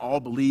 We don't all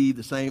believe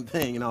the same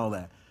thing and all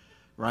that,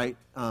 right?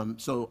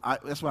 So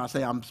that's why I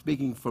say I'm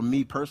speaking for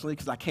me personally,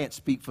 because I can't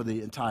speak for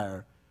the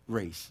entire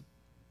race,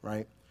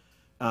 right?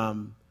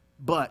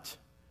 But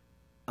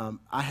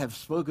I have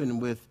spoken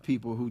with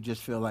people who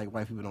just feel like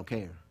white people don't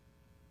care.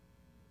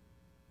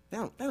 They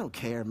don't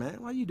care,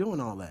 man. Why are you doing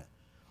all that?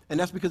 And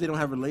that's because they don't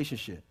have a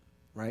relationship,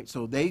 right?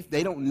 So they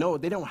don't know,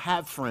 they don't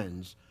have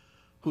friends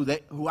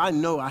who I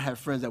know. I have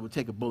friends that would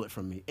take a bullet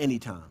from me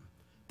anytime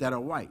that are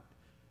white.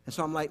 And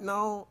so I'm like,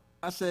 no,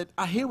 I said,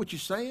 I hear what you're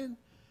saying,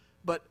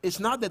 but it's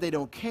not that they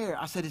don't care.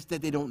 I said it's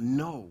that they don't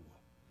know.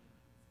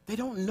 They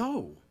don't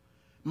know.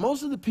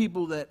 Most of the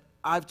people that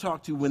I've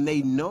talked to, when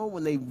they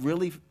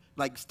really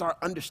start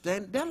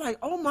understanding, they're like,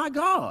 oh my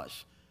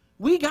gosh,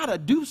 we got to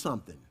do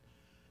something.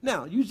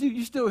 Now,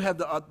 you still have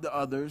the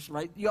others,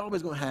 right? You're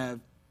always going to have,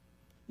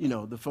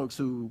 the folks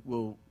who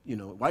will,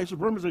 white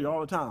supremacy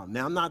all the time.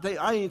 Now,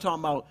 I ain't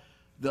talking about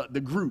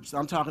the groups.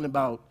 I'm talking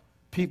about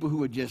people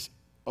who are just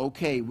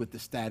okay with the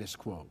status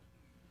quo,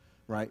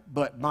 right?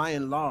 But by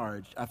and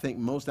large, I think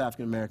most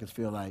African Americans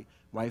feel like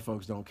white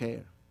folks don't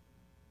care.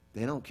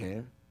 They don't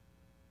care.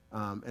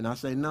 And I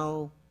say,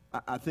 no,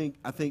 I think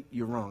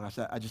you're wrong. I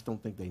said, I just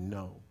don't think they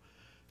know.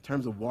 In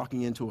terms of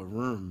walking into a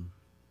room,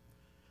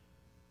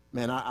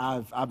 man,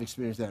 I've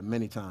experienced that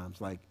many times.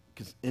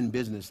 Because in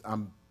business,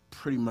 I'm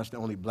pretty much the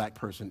only black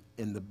person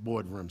in the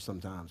boardroom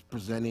sometimes,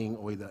 presenting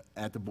or either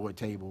at the board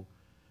table.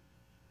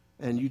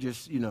 And you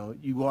just,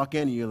 you walk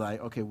in and you're like,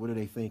 okay, what are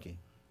they thinking?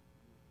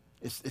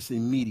 It's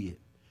immediate.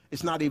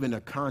 It's not even a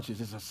conscious,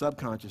 it's a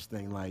subconscious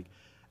thing. Like,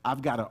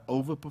 I've got to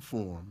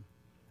overperform.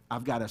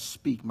 I've got to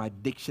speak. My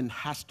diction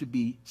has to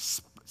be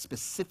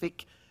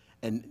specific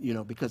and,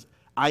 because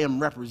I am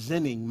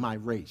representing my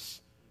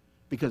race.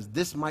 Because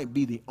this might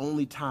be the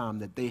only time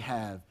that they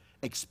have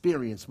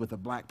experience with a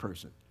black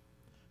person.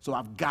 So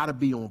I've got to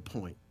be on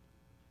point,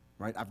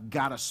 right? I've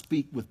got to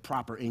speak with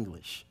proper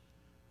English,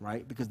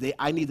 right? Because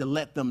I need to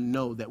let them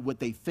know that what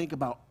they think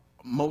about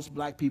most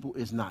black people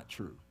is not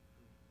true.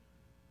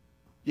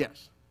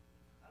 Yes?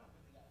 I don't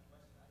really got a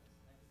question.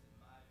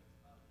 I just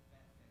admire the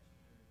fact that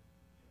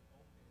you're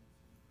open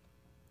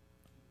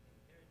to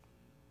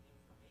inheriting new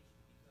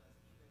information, because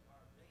even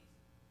our race,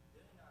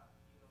 we're not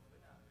very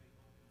open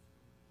to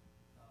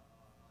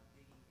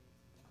digging into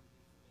new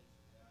information.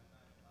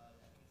 I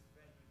think it's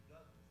Frederick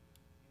Douglass,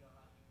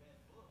 how he read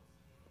books,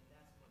 and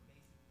that's what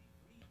basically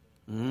freed him.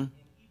 Mm-hmm.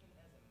 And even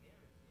as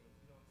Americans, it's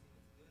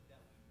good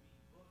that we read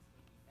books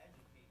and we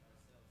educate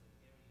ourselves in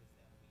areas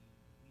that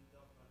we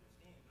don't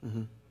understand.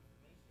 Mm-hmm.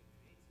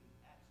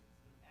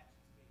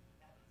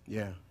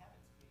 Yeah.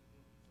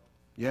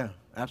 Yeah,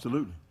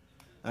 absolutely.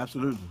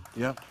 Absolutely.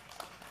 Yeah.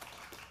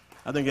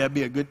 I think that'd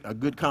be a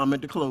good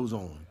comment to close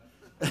on.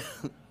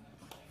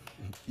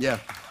 Yeah.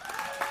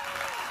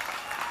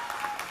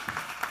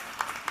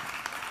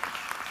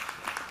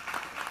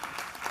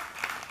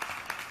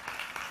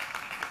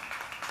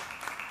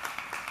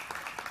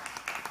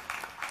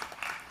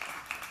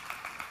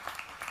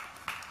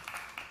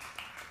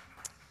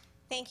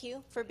 Thank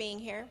you for being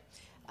here.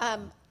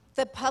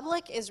 The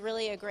public is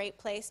really a great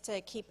place to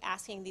keep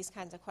asking these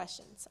kinds of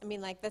questions. I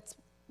mean, that's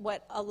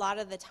what a lot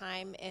of the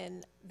time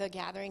in the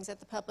gatherings at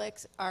the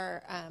Publix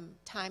are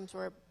times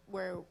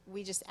where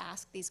we just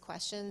ask these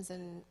questions,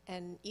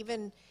 and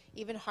even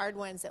hard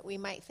ones that we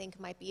might think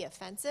might be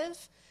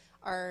offensive,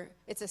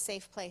 it's a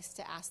safe place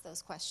to ask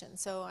those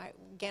questions. So I,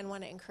 again,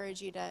 want to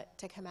encourage you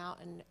to come out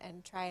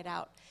and try it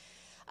out.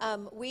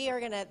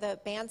 The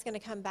band's going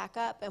to come back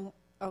up, and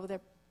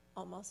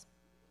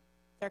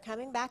they're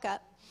coming back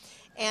up,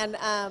 and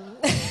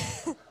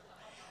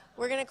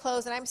we're going to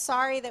close. And I'm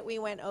sorry that we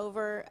went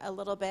over a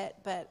little bit,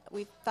 but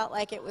we felt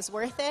like it was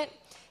worth it.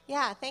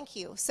 Yeah, thank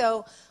you.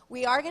 So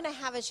we are going to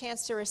have a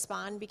chance to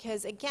respond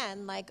because,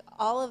 again, like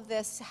all of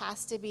this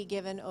has to be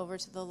given over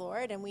to the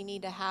Lord, and we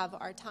need to have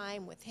our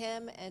time with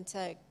Him and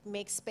to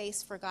make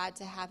space for God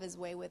to have His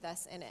way with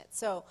us in it.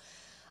 So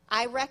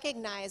I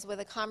recognize with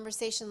a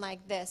conversation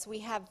like this, we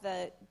have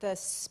the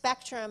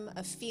spectrum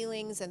of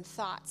feelings and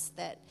thoughts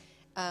that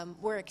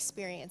we're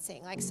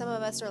experiencing. Like some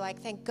of us are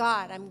like, thank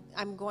God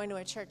I'm going to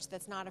a church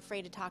that's not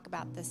afraid to talk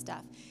about this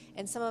stuff.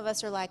 And some of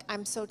us are like,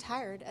 I'm so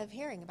tired of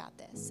hearing about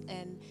this.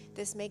 And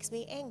this makes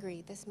me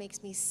angry. This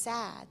makes me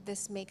sad.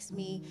 This makes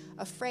me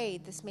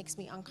afraid. This makes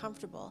me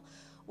uncomfortable.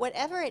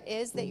 Whatever it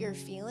is that you're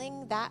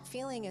feeling, that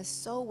feeling is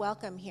so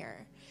welcome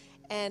here.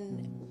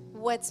 And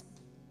what's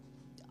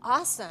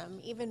awesome,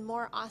 even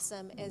more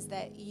awesome, is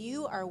that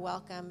you are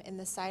welcome in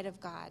the sight of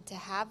God to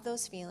have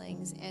those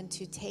feelings and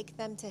to take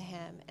them to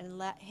Him and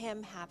let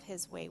Him have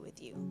His way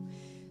with you.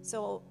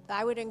 So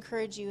I would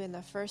encourage you, in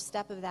the first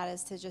step of that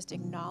is to just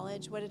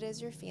acknowledge what it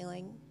is you're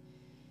feeling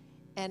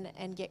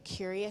and get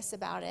curious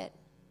about it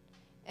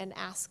and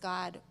ask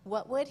God,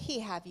 what would He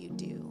have you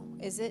do?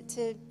 Is it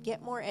to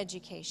get more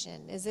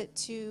education? Is it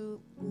to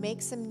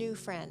make some new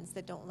friends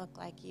that don't look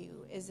like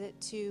you? Is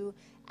it to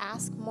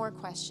ask more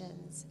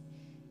questions?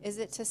 Is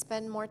it to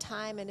spend more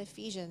time in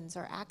Ephesians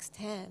or Acts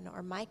 10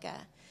 or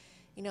Micah?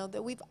 You know,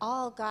 that we've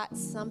all got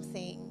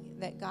something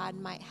that God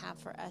might have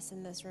for us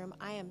in this room.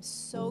 I am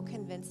so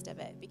convinced of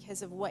it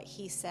because of what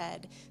He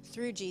said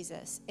through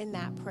Jesus in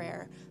that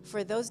prayer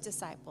for those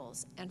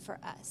disciples and for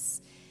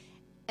us.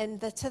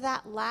 And to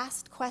that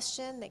last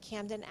question that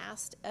Camden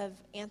asked of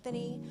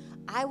Anthony,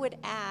 I would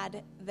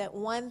add that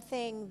one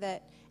thing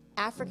that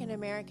African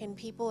American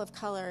people of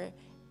color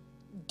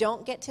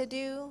don't get to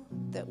do,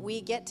 that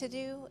we get to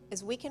do,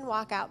 is we can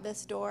walk out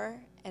this door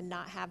and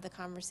not have the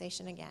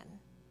conversation again.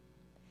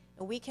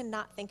 And we can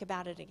not think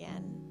about it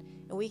again.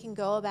 And we can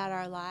go about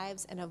our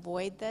lives and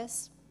avoid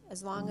this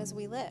as long as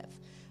we live.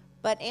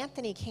 But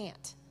Anthony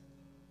can't.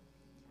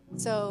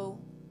 So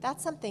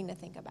that's something to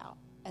think about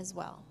as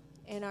well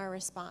in our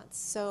response.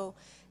 So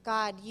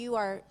God, you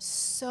are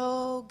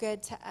so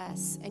good to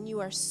us, and you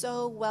are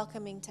so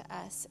welcoming to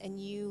us, and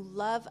you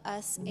love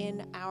us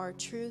in our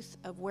truth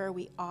of where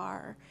we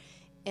are.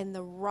 In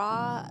the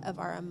raw of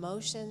our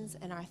emotions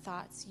and our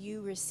thoughts,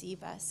 you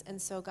receive us.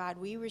 And so, God,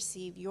 we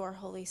receive your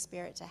Holy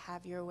Spirit to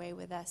have your way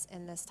with us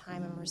in this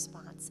time of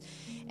response.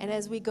 And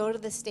as we go to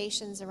the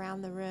stations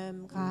around the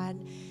room,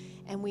 God,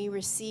 and we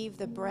receive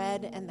the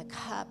bread and the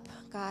cup,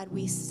 God,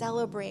 we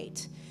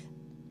celebrate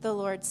the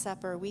Lord's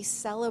Supper. We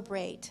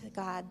celebrate,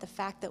 God, the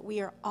fact that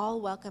we are all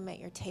welcome at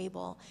your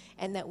table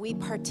and that we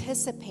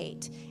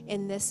participate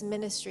in this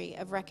ministry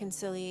of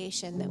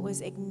reconciliation that was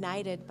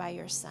ignited by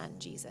your Son,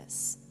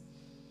 Jesus.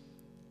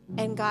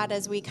 And God,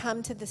 as we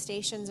come to the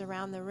stations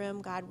around the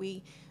room, God,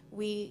 we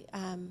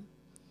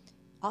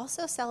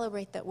also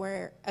celebrate that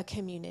we're a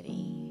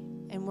community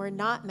and we're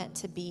not meant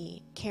to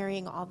be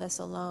carrying all this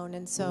alone.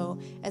 And so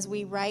as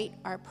we write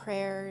our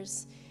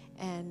prayers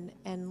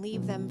and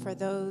leave them for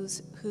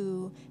those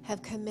who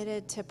have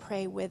committed to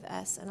pray with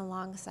us and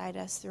alongside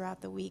us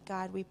throughout the week,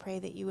 God, we pray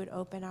that you would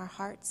open our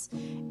hearts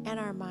and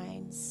our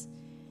minds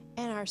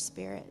and our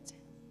spirit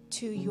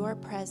to your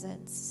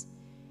presence.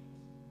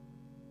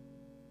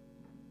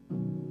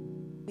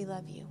 We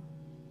love you.